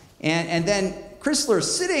 And then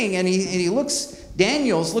Chrysler's sitting, and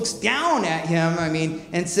Daniels looks down at him,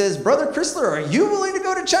 and says, Brother Chrysler, are you willing to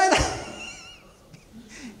go to China?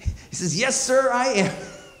 He says, yes, sir, I am.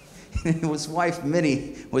 And his wife,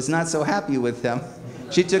 Minnie, was not so happy with him.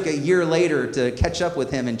 She took a year later to catch up with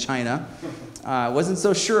him in China. Wasn't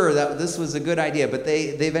so sure that this was a good idea, but they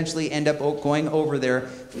eventually end up going over there,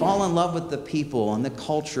 fall in love with the people and the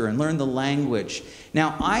culture, and learn the language.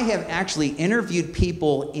 Now, I have actually interviewed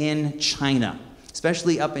people in China,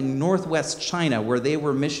 especially up in northwest China, where they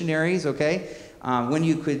were missionaries, okay? When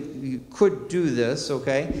you could do this,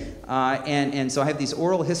 okay? And so I have these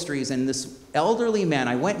oral histories, and this elderly man,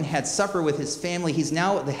 I went and had supper with his family. He's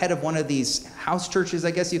now the head of one of these house churches,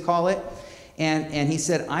 I guess you call it. And he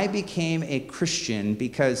said, I became a Christian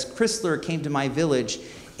because Chrysler came to my village,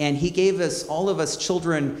 and he gave all of us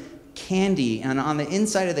children candy, and on the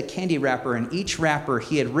inside of the candy wrapper, in each wrapper,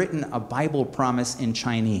 he had written a Bible promise in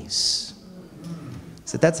Chinese. He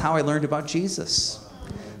said, that's how I learned about Jesus.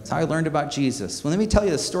 That's how I learned about Jesus. Well, let me tell you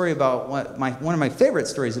the story about one of my favorite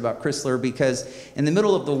stories about Chrysler, because in the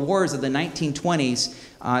middle of the wars of the 1920s,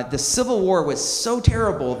 the Civil War was so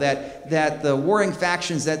terrible that the warring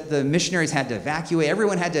factions, that the missionaries had to evacuate.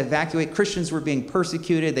 Everyone had to evacuate. Christians were being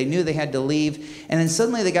persecuted. They knew they had to leave. And then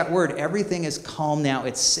suddenly they got word, everything is calm now.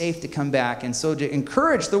 It's safe to come back. And so to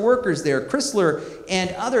encourage the workers there, Chrysler and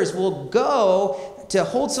others will go to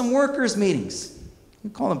hold some workers' meetings. We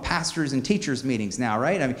call them pastors and teachers meetings now,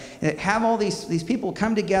 right? Have all these people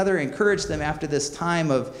come together, encourage them after this time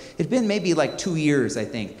of, it's been maybe like 2 years, I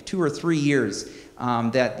think, 2 or 3 years.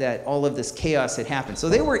 that all of this chaos had happened. So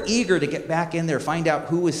they were eager to get back in there, find out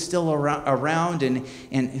who was still around and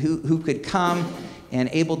who could come and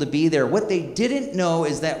able to be there. What they didn't know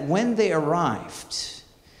is that when they arrived,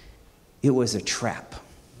 it was a trap.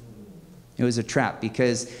 It was a trap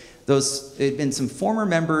because there had been some former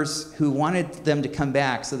members who wanted them to come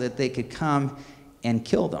back so that they could come and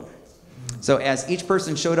kill them. So as each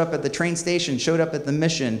person showed up at the train station, showed up at the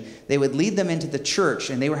mission, they would lead them into the church,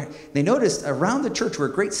 and they noticed around the church were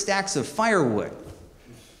great stacks of firewood.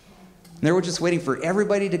 And they were just waiting for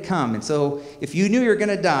everybody to come. And so if you knew you were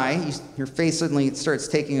going to die, your face suddenly starts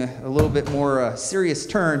taking a little bit more serious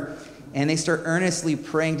turn, and they start earnestly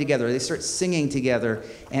praying together. They start singing together.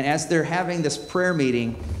 And as they're having this prayer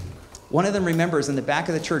meeting, one of them remembers in the back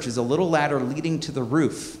of the church is a little ladder leading to the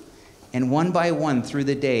roof. And one by one through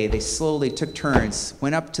the day, they slowly took turns,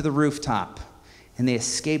 went up to the rooftop, and they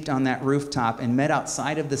escaped on that rooftop and met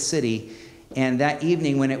outside of the city. And that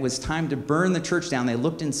evening, when it was time to burn the church down, they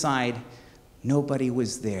looked inside. Nobody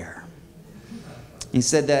was there. He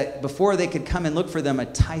said that before they could come and look for them, a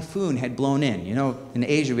typhoon had blown in. You know, in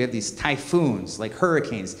Asia, we have these typhoons, like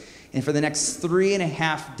hurricanes. And for the next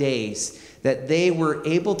 3.5 days, that they were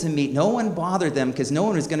able to meet. No one bothered them because no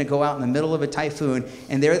one was going to go out in the middle of a typhoon.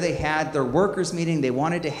 And there they had their workers' meeting they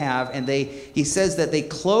wanted to have. And he says that they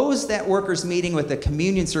closed that workers' meeting with a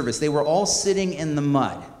communion service. They were all sitting in the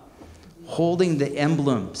mud, holding the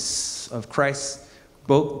emblems of Christ's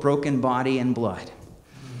broken body and blood.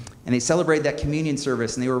 And they celebrated that communion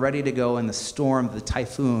service, and they were ready to go, and the storm, the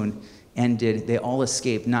typhoon ended. They all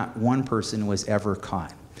escaped. Not one person was ever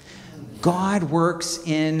caught. God works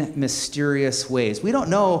in mysterious ways. We don't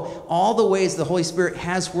know all the ways the Holy Spirit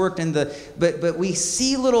has worked but we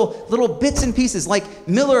see little bits and pieces, like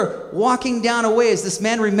Miller walking down a way as this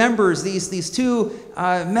man remembers these two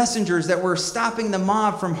messengers that were stopping the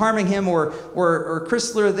mob from harming him, or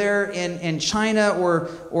Chrysler there in China,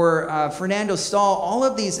 or Fernando Stahl. All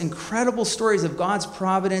of these incredible stories of God's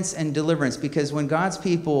providence and deliverance, because when God's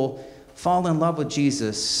people fall in love with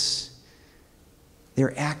Jesus,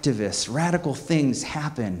 they're activists. Radical things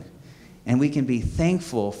happen, and we can be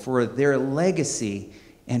thankful for their legacy,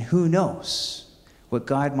 and who knows what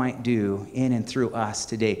God might do in and through us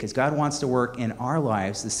today, because God wants to work in our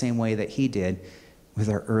lives the same way that he did with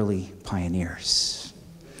our early pioneers.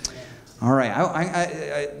 All right.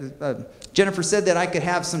 Jennifer said that I could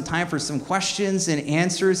have some time for some questions and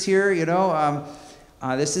answers here.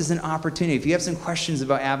 This is an opportunity. If you have some questions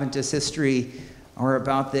about Adventist history, or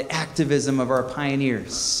about the activism of our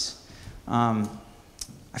pioneers. I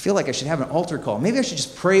feel like I should have an altar call. Maybe I should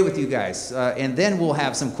just pray with you guys, and then we'll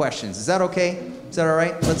have some questions. Is that okay? Is that all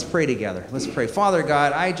right? Let's pray together. Let's pray. Father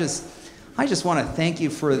God, I just want to thank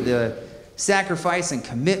you for the sacrifice and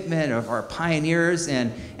commitment of our pioneers,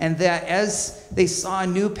 and that as they saw a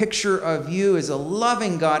new picture of you as a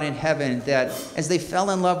loving God in heaven, that as they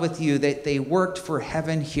fell in love with you, that they worked for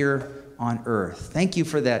heaven here on earth. Thank you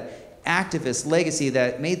for that activist legacy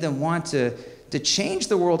that made them want to change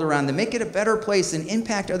the world around them, make it a better place, and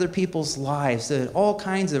impact other people's lives. All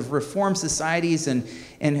kinds of reform societies, and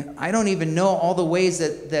I don't even know all the ways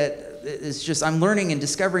that it's just, I'm learning and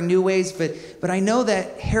discovering new ways, but I know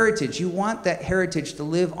that heritage, you want that heritage to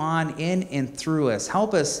live on in and through us.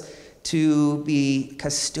 Help us to be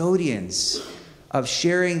custodians of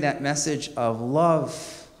sharing that message of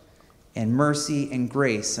love and mercy and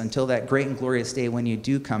grace until that great and glorious day when you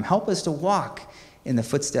do come. Help us to walk in the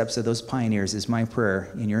footsteps of those pioneers is my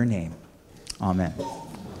prayer in your name. Amen.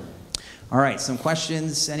 All right, some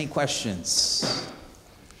questions. Any questions?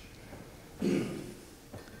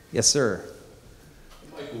 Yes, sir.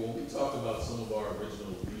 Michael, when we talk about some of our original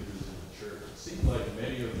leaders in the church, it seems like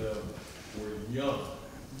many of them were young.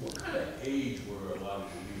 What kind of age were a lot of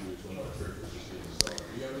the leaders when our church was just getting started?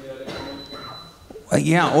 Do you have any of that information?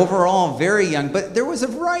 Yeah, overall, very young. But there was a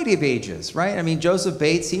variety of ages, right? I mean, Joseph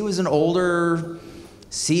Bates, he was an older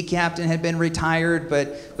sea captain, had been retired.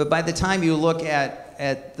 But by the time you look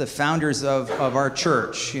at the founders of our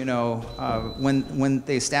church, when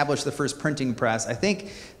they established the first printing press, I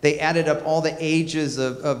think they added up all the ages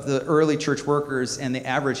of the early church workers, and the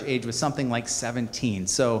average age was something like 17.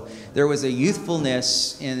 So there was a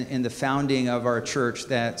youthfulness in the founding of our church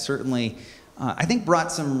that certainly I think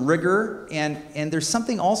brought some rigor, and there's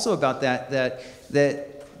something also about that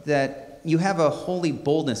you have a holy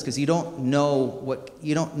boldness, because you don't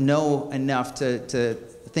know enough to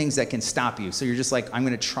things that can stop you. So you're just like, I'm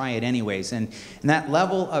going to try it anyways. And that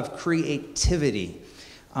level of creativity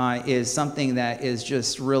is something that is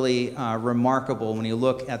just really remarkable when you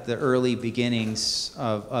look at the early beginnings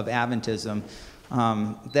of Adventism.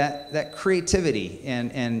 That creativity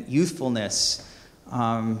and youthfulness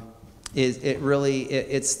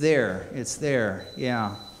it's there. It's there.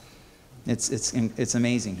 Yeah. It's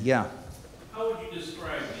amazing. Yeah. How would you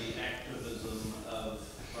describe the activism of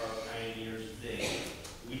our pioneers today?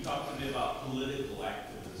 We talked a bit about political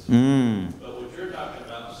activism, but what you're talking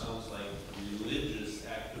about sounds like religious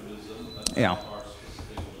activism about our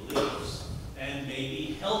specific beliefs, and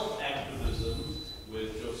maybe health activism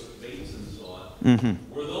with Joseph Bates and so on.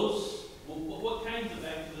 Were those, what kinds of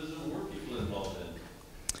activism were people involved in?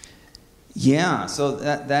 Yeah, so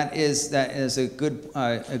that is a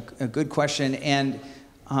good question, and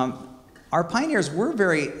our pioneers were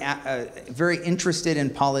very interested in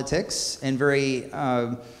politics and very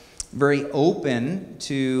open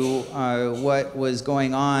to what was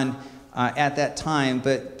going on at that time.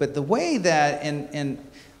 But the way that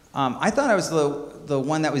I thought I was the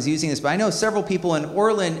one that was using this, but I know several people in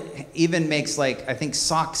Orland even makes, like, I think,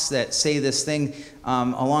 socks that say this thing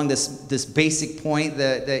along this basic point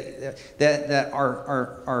that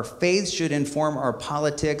our faith should inform our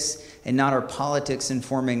politics and not our politics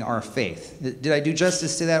informing our faith. Did I do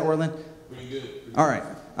justice to that, Orland? Pretty good. All right.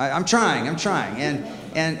 I'm trying,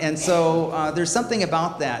 and so there's something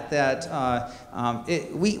about that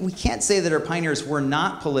we can't say that our pioneers were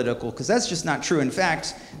not political, because that's just not true. In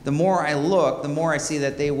fact, the more I look, the more I see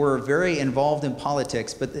that they were very involved in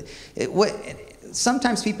politics. But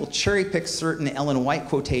sometimes people cherry pick certain Ellen White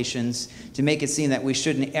quotations to make it seem that we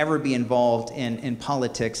shouldn't ever be involved in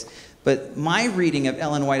politics. But my reading of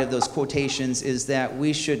Ellen White of those quotations is that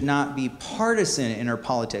we should not be partisan in our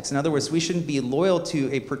politics. In other words, we shouldn't be loyal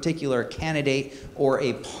to a particular candidate or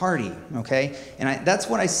a party, okay? And that's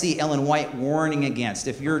what I see Ellen White warning against.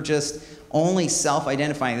 If you're just only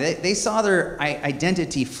self-identifying, they saw their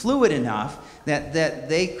identity fluid enough that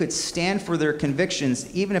they could stand for their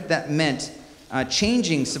convictions, even if that meant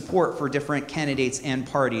changing support for different candidates and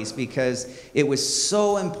parties, because it was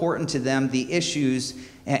so important to them, the issues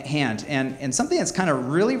at hand. And something that's kind of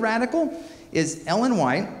really radical is Ellen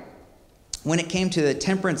White, when it came to the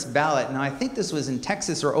temperance ballot, now I think this was in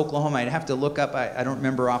Texas or Oklahoma, I'd have to look up, I don't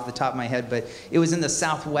remember off the top of my head, but it was in the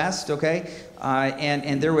Southwest, okay?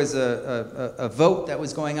 And there was a vote that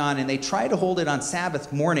was going on, and they tried to hold it on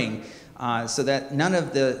Sabbath morning so that none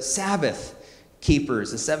of the Sabbath keepers,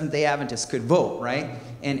 the Seventh-day Adventists, could vote, right?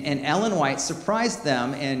 And Ellen White surprised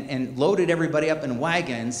them and loaded everybody up in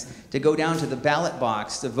wagons to go down to the ballot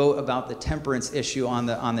box to vote about the temperance issue on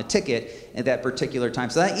the ticket at that particular time.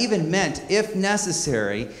 So that even meant, if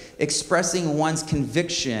necessary, expressing one's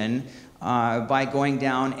conviction by going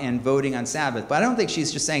down and voting on Sabbath. But I don't think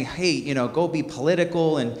she's just saying, hey, go be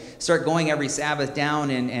political and start going every Sabbath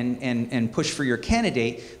down and push for your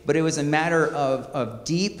candidate. But it was a matter of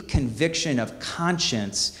deep conviction of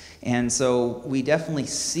conscience. And so we definitely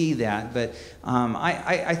see that. But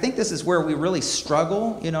I think this is where we really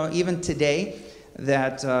struggle, even today,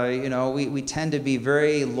 that, we tend to be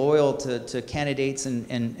very loyal to candidates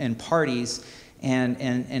and parties.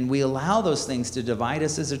 And we allow those things to divide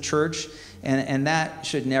us as a church, and that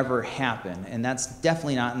should never happen. And that's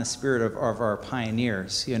definitely not in the spirit of our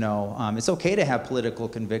pioneers. It's okay to have political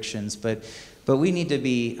convictions, but we need to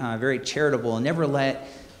be very charitable and never let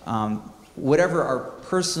whatever our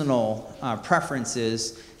personal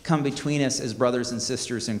preferences come between us as brothers and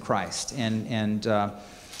sisters in Christ. We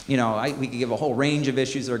could give a whole range of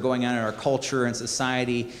issues that are going on in our culture and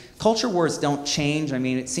society. Culture wars don't change. I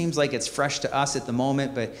mean, it seems like it's fresh to us at the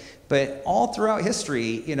moment, but all throughout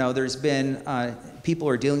history, there's been people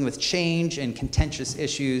are dealing with change and contentious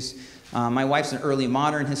issues. My wife's an early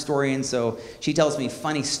modern historian, so she tells me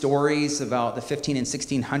funny stories about the 15 and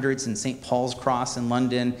 1600s and St. Paul's Cross in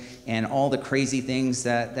London and all the crazy things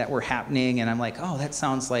that were happening. And I'm like, oh, that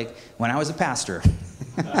sounds like when I was a pastor.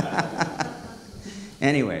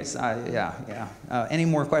 Anyways, yeah. Any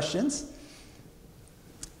more questions?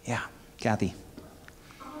 Yeah, Kathy.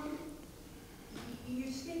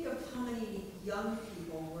 You speak of how many young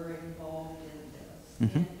people were involved in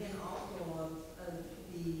this, and also of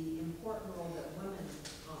the important role that women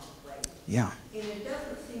play. Yeah. And it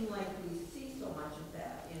doesn't seem like we see so much of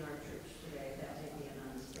that in our church today. That may be an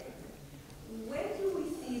understatement. When do we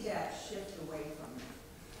see that shift away from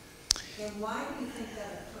that? And why do you think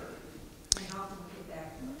that occurred? And how can we get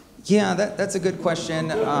back to it? Yeah, that's a good question.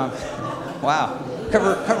 Wow.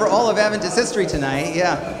 Cover all of Adventist history tonight.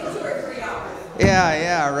 Yeah.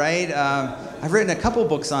 Yeah, right. I've written a couple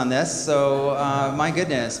books on this, so my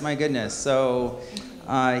goodness. So,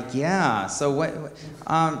 yeah. So what,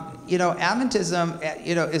 Adventism,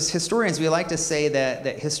 as historians, we like to say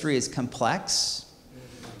that history is complex,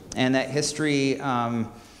 and that history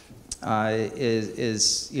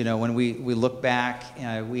is when we look back,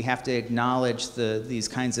 we have to acknowledge these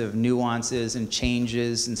kinds of nuances and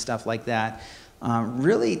changes and stuff like that.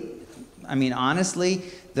 Really, I mean, honestly,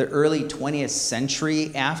 the early 20th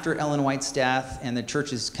century, after Ellen White's death, and the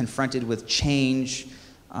church is confronted with change,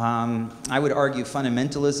 I would argue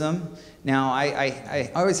fundamentalism. Now,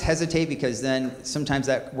 I always hesitate because then sometimes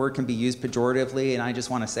that word can be used pejoratively, and I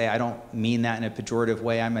just want to say I don't mean that in a pejorative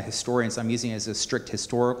way. I'm a historian, so I'm using it as a strict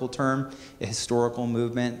historical term, a historical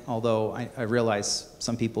movement, although I realize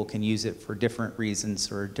some people can use it for different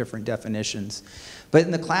reasons or different definitions. But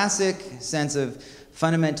in the classic sense of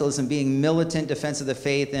fundamentalism being militant defense of the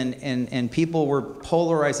faith, and people were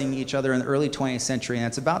polarizing each other in the early 20th century, and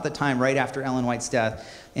that's about the time right after Ellen White's death.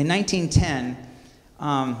 In 1910,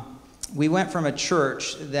 we went from a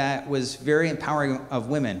church that was very empowering of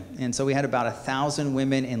women. And so we had about 1,000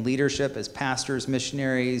 women in leadership as pastors,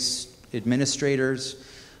 missionaries, administrators.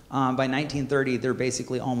 By 1930, they're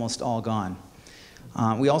basically almost all gone.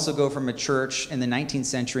 We also go from a church in the 19th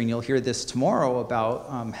century, and you'll hear this tomorrow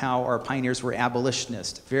about how our pioneers were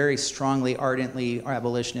abolitionists, very strongly, ardently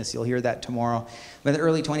abolitionists. You'll hear that tomorrow. By the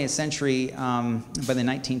early 20th century, by the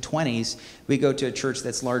 1920s, we go to a church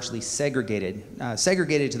that's largely segregated.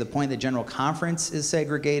 Segregated to the point that General Conference is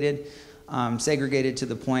segregated. Segregated to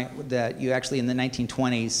the point that you actually, in the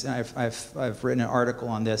 1920s, I've written an article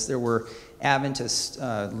on this, there were Adventist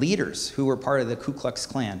leaders who were part of the Ku Klux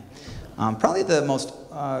Klan. Probably the most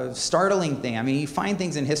startling thing, I mean, you find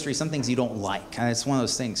things in history, some things you don't like. It's one of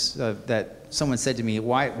those things that someone said to me,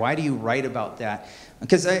 why do you write about that?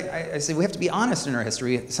 Because I say we have to be honest in our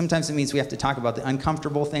history. Sometimes it means we have to talk about the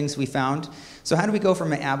uncomfortable things we found. So how do we go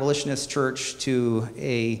from an abolitionist church to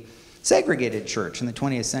a segregated church in the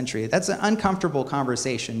 20th century? That's an uncomfortable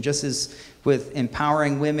conversation, just as with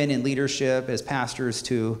empowering women in leadership as pastors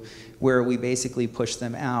to where we basically push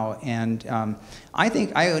them out. And I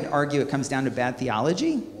think I would argue it comes down to bad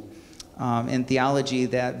theology, and theology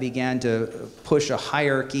that began to push a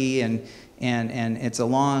hierarchy, and it's a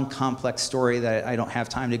long, complex story that I don't have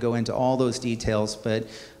time to go into all those details, but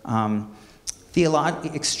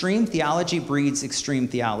extreme theology breeds extreme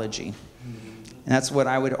theology. And that's what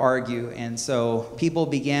I would argue. And so people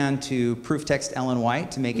began to proof text Ellen White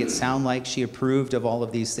to make it sound like she approved of all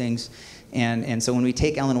of these things. And so when we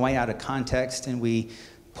take Ellen White out of context and we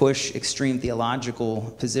push extreme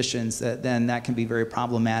theological positions, then that can be very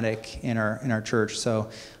problematic in our church. So,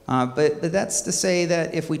 but that's to say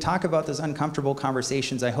that if we talk about those uncomfortable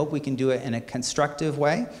conversations, I hope we can do it in a constructive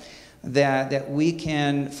way, that we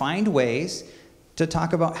can find ways to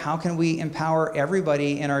talk about how can we empower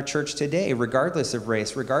everybody in our church today, regardless of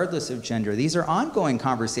race, regardless of gender. These are ongoing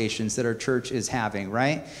conversations that our church is having,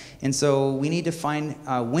 right? And so we need to find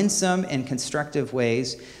winsome and constructive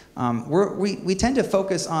ways. We tend to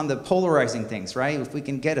focus on the polarizing things, right? If we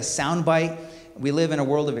can get a soundbite, we live in a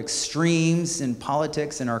world of extremes in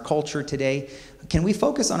politics and our culture today. Can we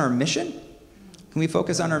focus on our mission? Can we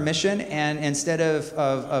focus on our mission, and instead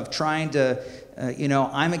of trying to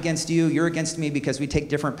I'm against you, you're against me, because we take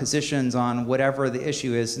different positions on whatever the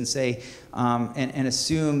issue is, and say, and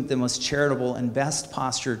assume the most charitable and best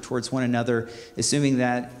posture towards one another, assuming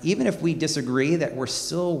that even if we disagree, that we're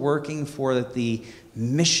still working for the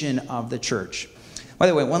mission of the church. By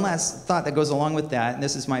the way, one last thought that goes along with that, and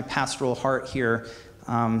this is my pastoral heart here,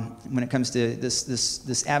 when it comes to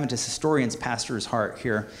this Adventist historian's pastor's heart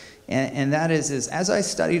here. And that is as I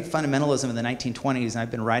studied fundamentalism in the 1920s, and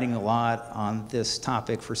I've been writing a lot on this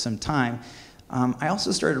topic for some time, I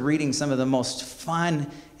also started reading some of the most fun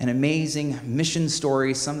and amazing mission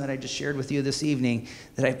stories, some that I just shared with you this evening,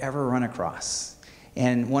 that I've ever run across.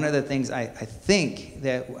 And one of the things I think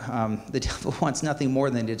that the devil wants nothing more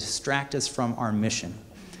than to distract us from our mission.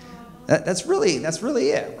 That's really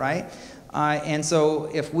it, right? And so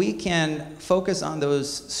if we can focus on those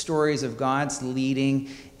stories of God's leading,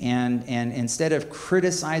 and instead of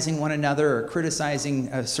criticizing one another or criticizing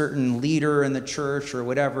a certain leader in the church or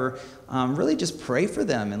whatever, really just pray for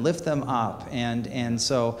them and lift them up. And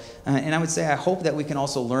so I would say I hope that we can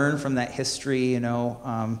also learn from that history,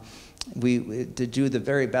 we to do the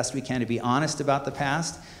very best we can to be honest about the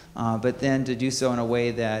past, but then to do so in a way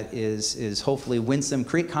that is hopefully winsome,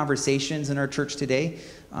 create conversations in our church today.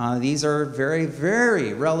 These are very,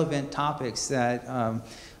 very relevant topics that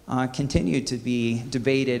continue to be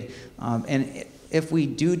debated. And if we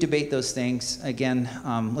do debate those things, again,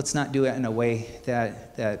 let's not do it in a way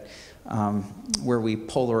that where we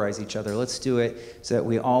polarize each other. Let's do it so that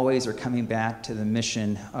we always are coming back to the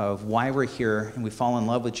mission of why we're here, and we fall in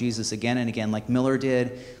love with Jesus again and again, like Miller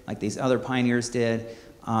did, like these other pioneers did,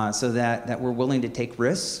 so that we're willing to take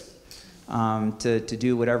risks, to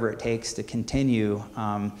do whatever it takes to continue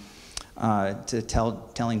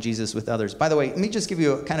telling Jesus with others. By the way, let me just give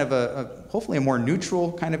you a kind of hopefully a more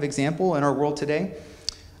neutral kind of example in our world today.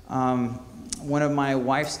 One of my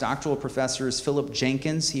wife's doctoral professors, Philip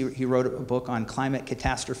Jenkins, he wrote a book on climate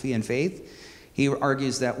catastrophe and faith. He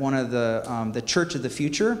argues that one of the church of the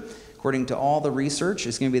future, according to all the research,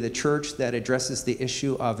 is going to be the church that addresses the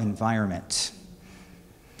issue of environment.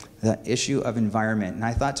 The issue of environment. And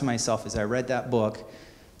I thought to myself as I read that book,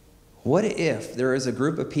 what if there is a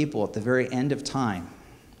group of people at the very end of time,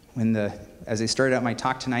 as I started out my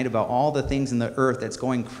talk tonight about all the things in the earth that's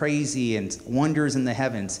going crazy and wonders in the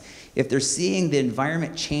heavens, if they're seeing the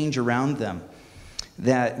environment change around them,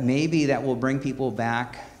 that maybe that will bring people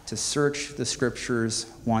back to search the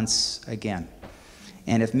scriptures once again.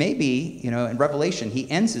 And if maybe, in Revelation, he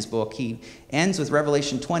ends his book, he ends with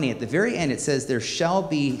Revelation 20. At the very end, it says, there shall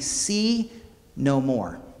be sea no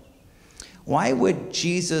more. Why would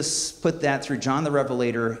Jesus put that through John the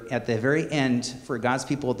Revelator at the very end, for God's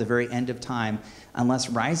people at the very end of time, unless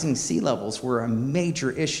rising sea levels were a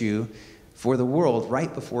major issue for the world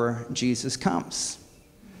right before Jesus comes?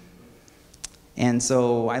 And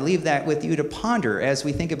so I leave that with you to ponder as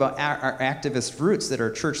we think about our activist roots that our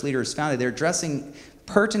church leaders founded. They're addressing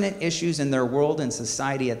pertinent issues in their world and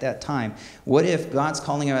society at that time. What if God's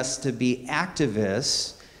calling us to be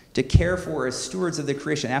activists, to care for as stewards of the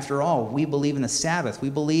creation? After all, we believe in the Sabbath. We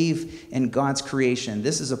believe in God's creation.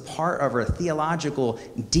 This is a part of our theological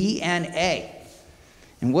DNA.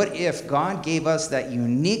 And what if God gave us that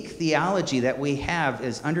unique theology that we have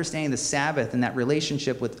as understanding the Sabbath and that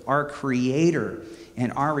relationship with our Creator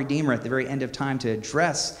and our Redeemer at the very end of time to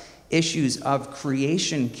address issues of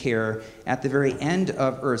creation care at the very end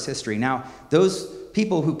of Earth's history? Now, those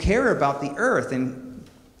people who care about the earth and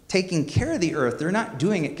taking care of the earth, they're not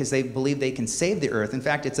doing it because they believe they can save the earth. In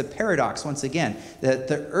fact, it's a paradox, once again, that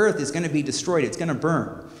the earth is going to be destroyed. It's going to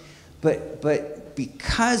burn. But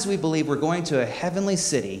because we believe we're going to a heavenly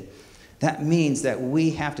city, that means that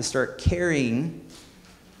we have to start caring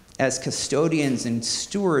as custodians and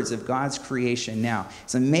stewards of God's creation now.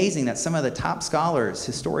 It's amazing that some of the top scholars,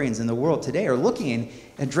 historians in the world today are looking and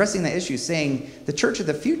addressing the issue, saying the church of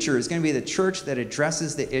the future is going to be the church that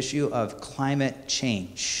addresses the issue of climate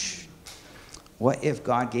change. What if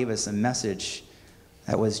God gave us a message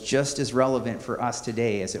that was just as relevant for us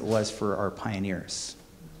today as it was for our pioneers?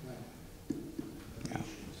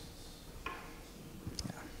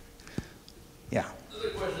 Yeah. Another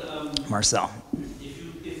question. Marcel.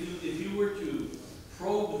 If you were to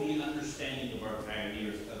probe the understanding of our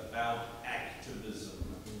pioneers about activism,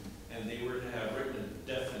 and they were to have written a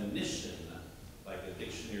definition, like a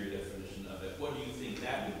dictionary definition of it, what do you think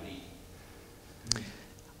that would be?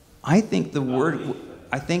 I think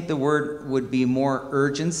the word would be more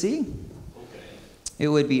urgency. It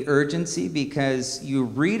would be urgency because you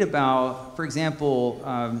read about, for example,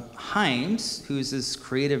 Himes, who's this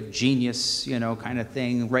creative genius, kind of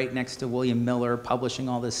thing, right next to William Miller, publishing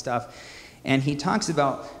all this stuff. And he talks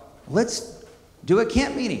about, let's do a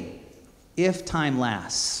camp meeting if time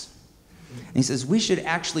lasts. And he says, we should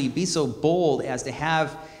actually be so bold as to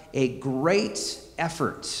have a great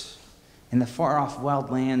effort in the far-off wild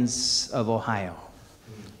lands of Ohio,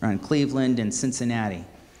 around Cleveland and Cincinnati.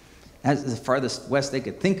 That's the farthest west they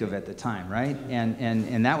could think of at the time, right?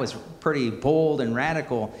 And that was pretty bold and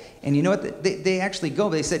radical. And you know what? They actually go,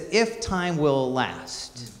 they said, if time will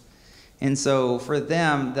last. And so for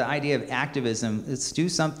them, the idea of activism, let's do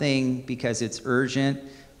something because it's urgent,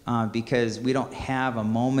 because we don't have a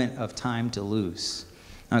moment of time to lose.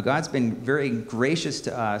 Now, God's been very gracious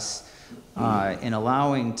to us in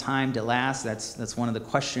allowing time to last. That's one of the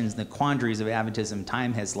questions, the quandaries of Adventism.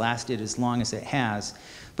 Time has lasted as long as it has.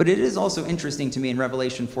 But it is also interesting to me in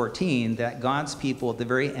Revelation 14 that God's people at the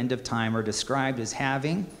very end of time are described as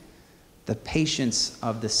having the patience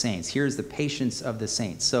of the saints. Here's the patience of the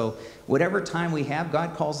saints. So whatever time we have,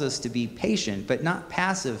 God calls us to be patient, but not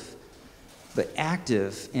passive, but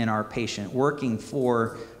active in our patience, working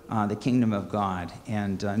for the kingdom of God.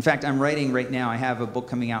 And in fact, I'm writing right now, I have a book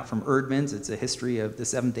coming out from Erdman's. It's a history of the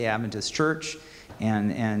Seventh-day Adventist Church.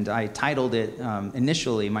 And I titled it,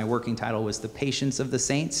 initially, my working title was The Patience of the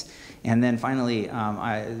Saints. And then finally,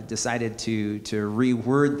 I decided to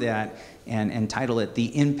reword that and title it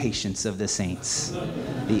The Impatience of the Saints.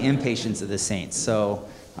 The Impatience of the Saints. So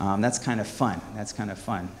that's kind of fun. That's kind of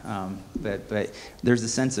fun. But there's a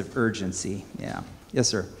sense of urgency. Yeah. Yes,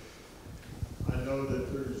 sir. I know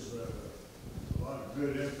that there's a lot of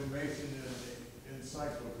good information in the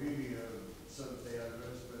encyclopedia of Seventh-day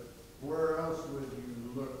Adventists, but where else would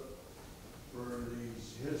you look for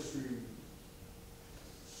these history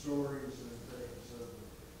stories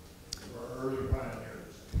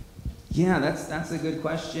Yeah, that's a good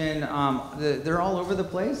question. They're all over the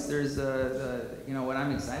place. There's what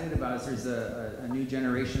I'm excited about is there's a new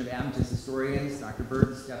generation of Adventist historians. Dr.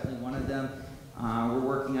 Bird's definitely one of them. We're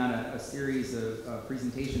working on a series of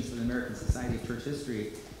presentations for the American Society of Church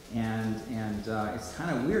History, and it's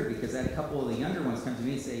kind of weird because I had a couple of the younger ones come to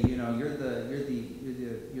me and say, you're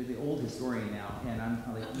the old historian now, and I'm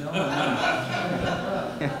like, no.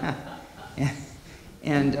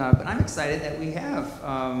 But I'm excited that we have,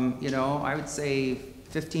 I would say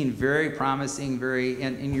 15 very promising,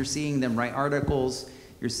 and you're seeing them write articles,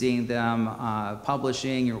 you're seeing them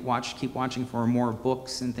publishing, keep watching for more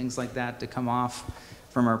books and things like that to come off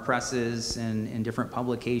from our presses and different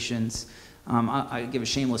publications. I give a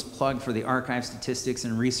shameless plug for the archive statistics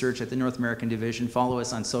and research at the North American Division. Follow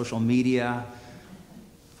us on social media.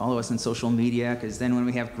 Because then when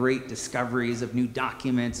we have great discoveries of new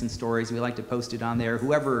documents and stories, we like to post it on there.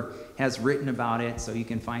 Whoever has written about it, so you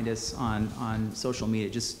can find us on social media.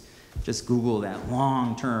 Just Google that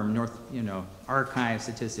long-term archive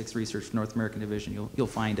statistics research North American Division. You'll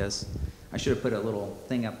find us. I should have put a little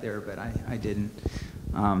thing up there, but I didn't.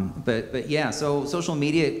 But yeah, so social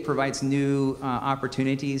media provides new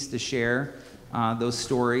opportunities to share those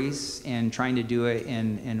stories and trying to do it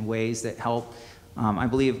in ways that help. I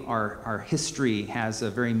believe our history has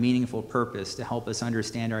a very meaningful purpose to help us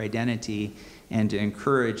understand our identity and to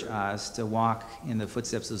encourage us to walk in the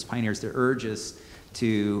footsteps of those pioneers, to urge us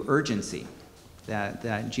to urgency,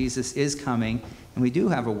 that Jesus is coming, and we do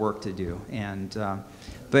have a work to do.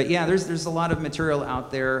 But yeah, there's a lot of material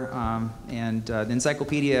out there, and the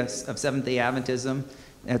Encyclopedia of Seventh-day Adventism,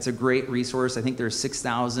 that's a great resource. I think there's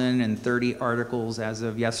 6,030 articles as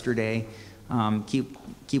of yesterday.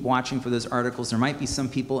 Keep watching for those articles. There might be some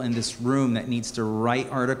people in this room that needs to write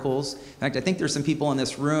articles. In fact, I think there's some people in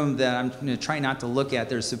this room that I'm going to try not to look at.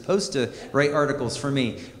 They're supposed to write articles for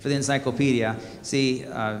me, for the encyclopedia. See,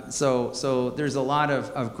 so there's a lot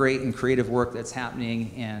of great and creative work that's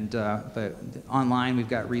happening, but online we've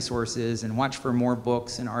got resources, and watch for more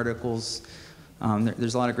books and articles.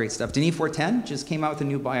 There's a lot of great stuff. Denis Fortin just came out with a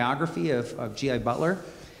new biography of G.I. Butler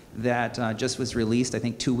that just was released, I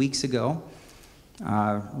think, 2 weeks ago.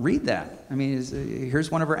 Read that. I mean,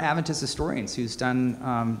 here's one of our Adventist historians who's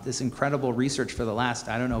done this incredible research for the last,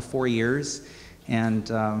 4 years. And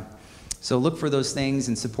so look for those things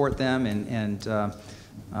and support them.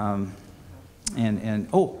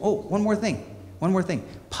 One more thing.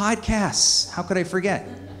 Podcasts. How could I forget?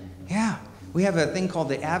 Yeah. We have a thing called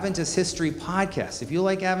the Adventist History Podcast. If you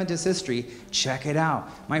like Adventist history, check it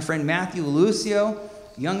out. My friend Matthew Lucio,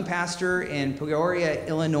 young pastor in Peoria,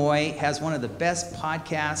 Illinois, has one of the best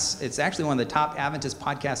podcasts. It's actually one of the top Adventist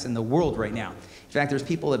podcasts in the world right now. In fact, there's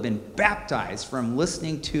people that have been baptized from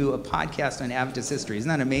listening to a podcast on Adventist history. Isn't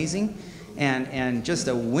that amazing? And just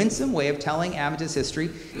a winsome way of telling Adventist history.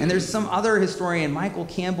 And there's some other historian, Michael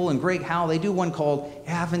Campbell and Greg Howell, they do one called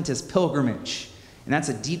Adventist Pilgrimage. And that's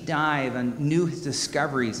a deep dive on new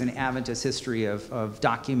discoveries in Adventist history of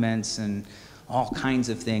documents and all kinds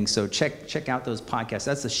of things. So check out those podcasts.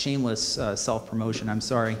 That's a shameless self-promotion. I'm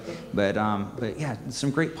sorry, but yeah,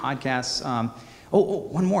 some great podcasts.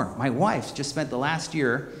 One more. My wife just spent the last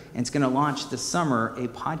year, and it's going to launch this summer, a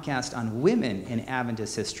podcast on women in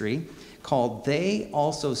Adventist history called They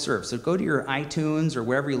Also Serve. So go to your iTunes or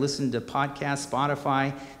wherever you listen to podcasts,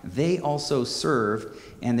 Spotify, They Also Serve,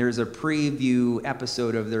 and there's a preview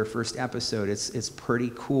episode of their first episode. It's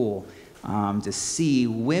pretty cool. To see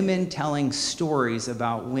women telling stories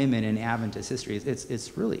about women in Adventist history.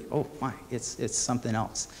 It's really, it's something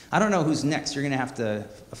else. I don't know who's next. You're going to have to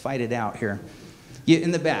fight it out here.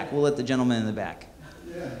 In the back. We'll let the gentleman in the back.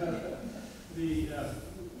 Yeah. You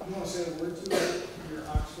want to say a word to your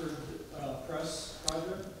Oxford Press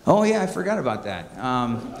project? Oh, yeah, I forgot about that.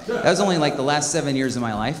 That was only like the last 7 years of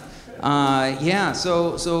my life.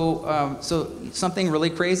 So something really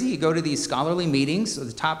crazy. You go to these scholarly meetings, so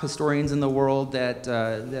the top historians in the world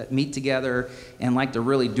that meet together and like to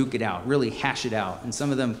really duke it out, really hash it out. And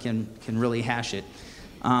some of them can really hash it.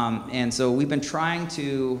 And so we've been trying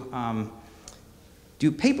to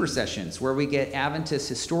do paper sessions where we get Adventist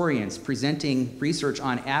historians presenting research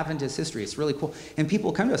on Adventist history. It's really cool. And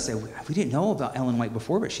people come to us and say, we didn't know about Ellen White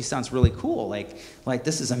before, but she sounds really cool. Like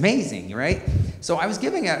this is amazing, right? So I was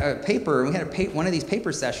giving a paper, we had one of these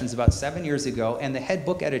paper sessions about 7 years ago, and the head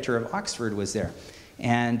book editor of Oxford was there.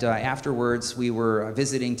 And afterwards, we were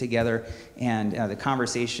visiting together, and the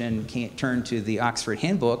conversation turned to the Oxford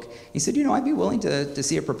Handbook. He said, I'd be willing to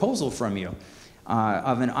see a proposal from you.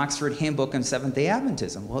 Of an Oxford Handbook on Seventh-day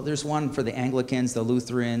Adventism. Well, there's one for the Anglicans, the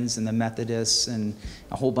Lutherans, and the Methodists, and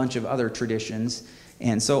a whole bunch of other traditions.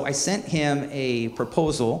 And so I sent him a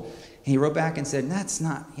proposal, he wrote back and said, that's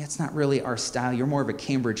not really our style. You're more of a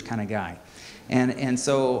Cambridge kind of guy. And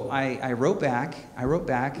so I wrote back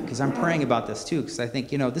because I'm praying about this too, because I think,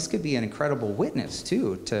 this could be an incredible witness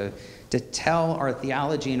too, to tell our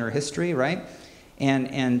theology and our history, right?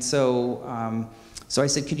 And so I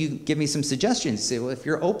said, could you give me some suggestions? He said, well, if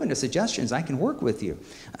you're open to suggestions, I can work with you.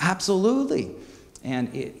 Absolutely.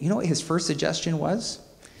 And you know what his first suggestion was?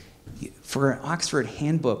 For an Oxford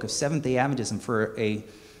Handbook of Seventh-day Adventism, for a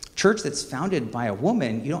church that's founded by a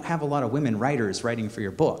woman, you don't have a lot of women writers writing for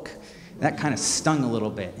your book. That kind of stung a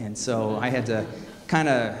little bit. And so I had to kind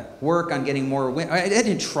of work on getting more women. I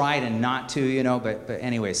didn't try to not to, but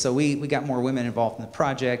anyway, so we got more women involved in the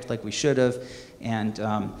project like we should have. And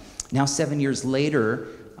now 7 years later,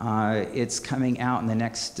 it's coming out in the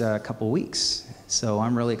next couple weeks. So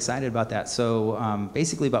I'm really excited about that. So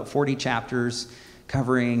basically about 40 chapters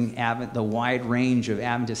covering the wide range of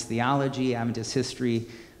Adventist theology, Adventist history,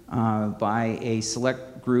 by a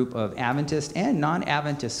select group of Adventist and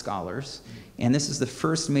non-Adventist scholars. And this is the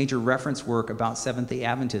first major reference work about Seventh-day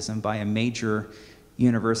Adventism by a major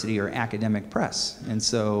university or academic press. And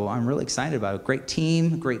so I'm really excited about it. Great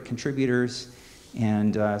team, great contributors.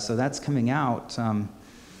 And so that's coming out.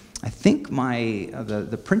 I think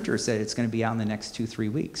the printer said it's going to be out in the next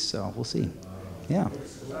 2-3 weeks. So we'll see. Yeah.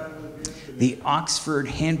 The Oxford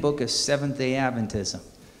Handbook of Seventh-day Adventism.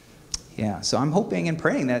 Yeah, so I'm hoping and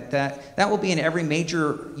praying that will be in every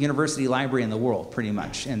major university library in the world, pretty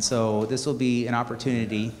much. And so this will be an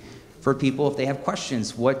opportunity for people, if they have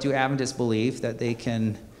questions, what do Adventists believe, that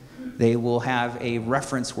they will have a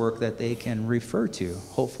reference work that they can refer to,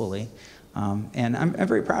 hopefully. And I'm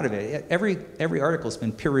very proud of it. Every article's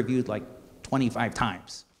been peer-reviewed like 25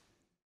 times.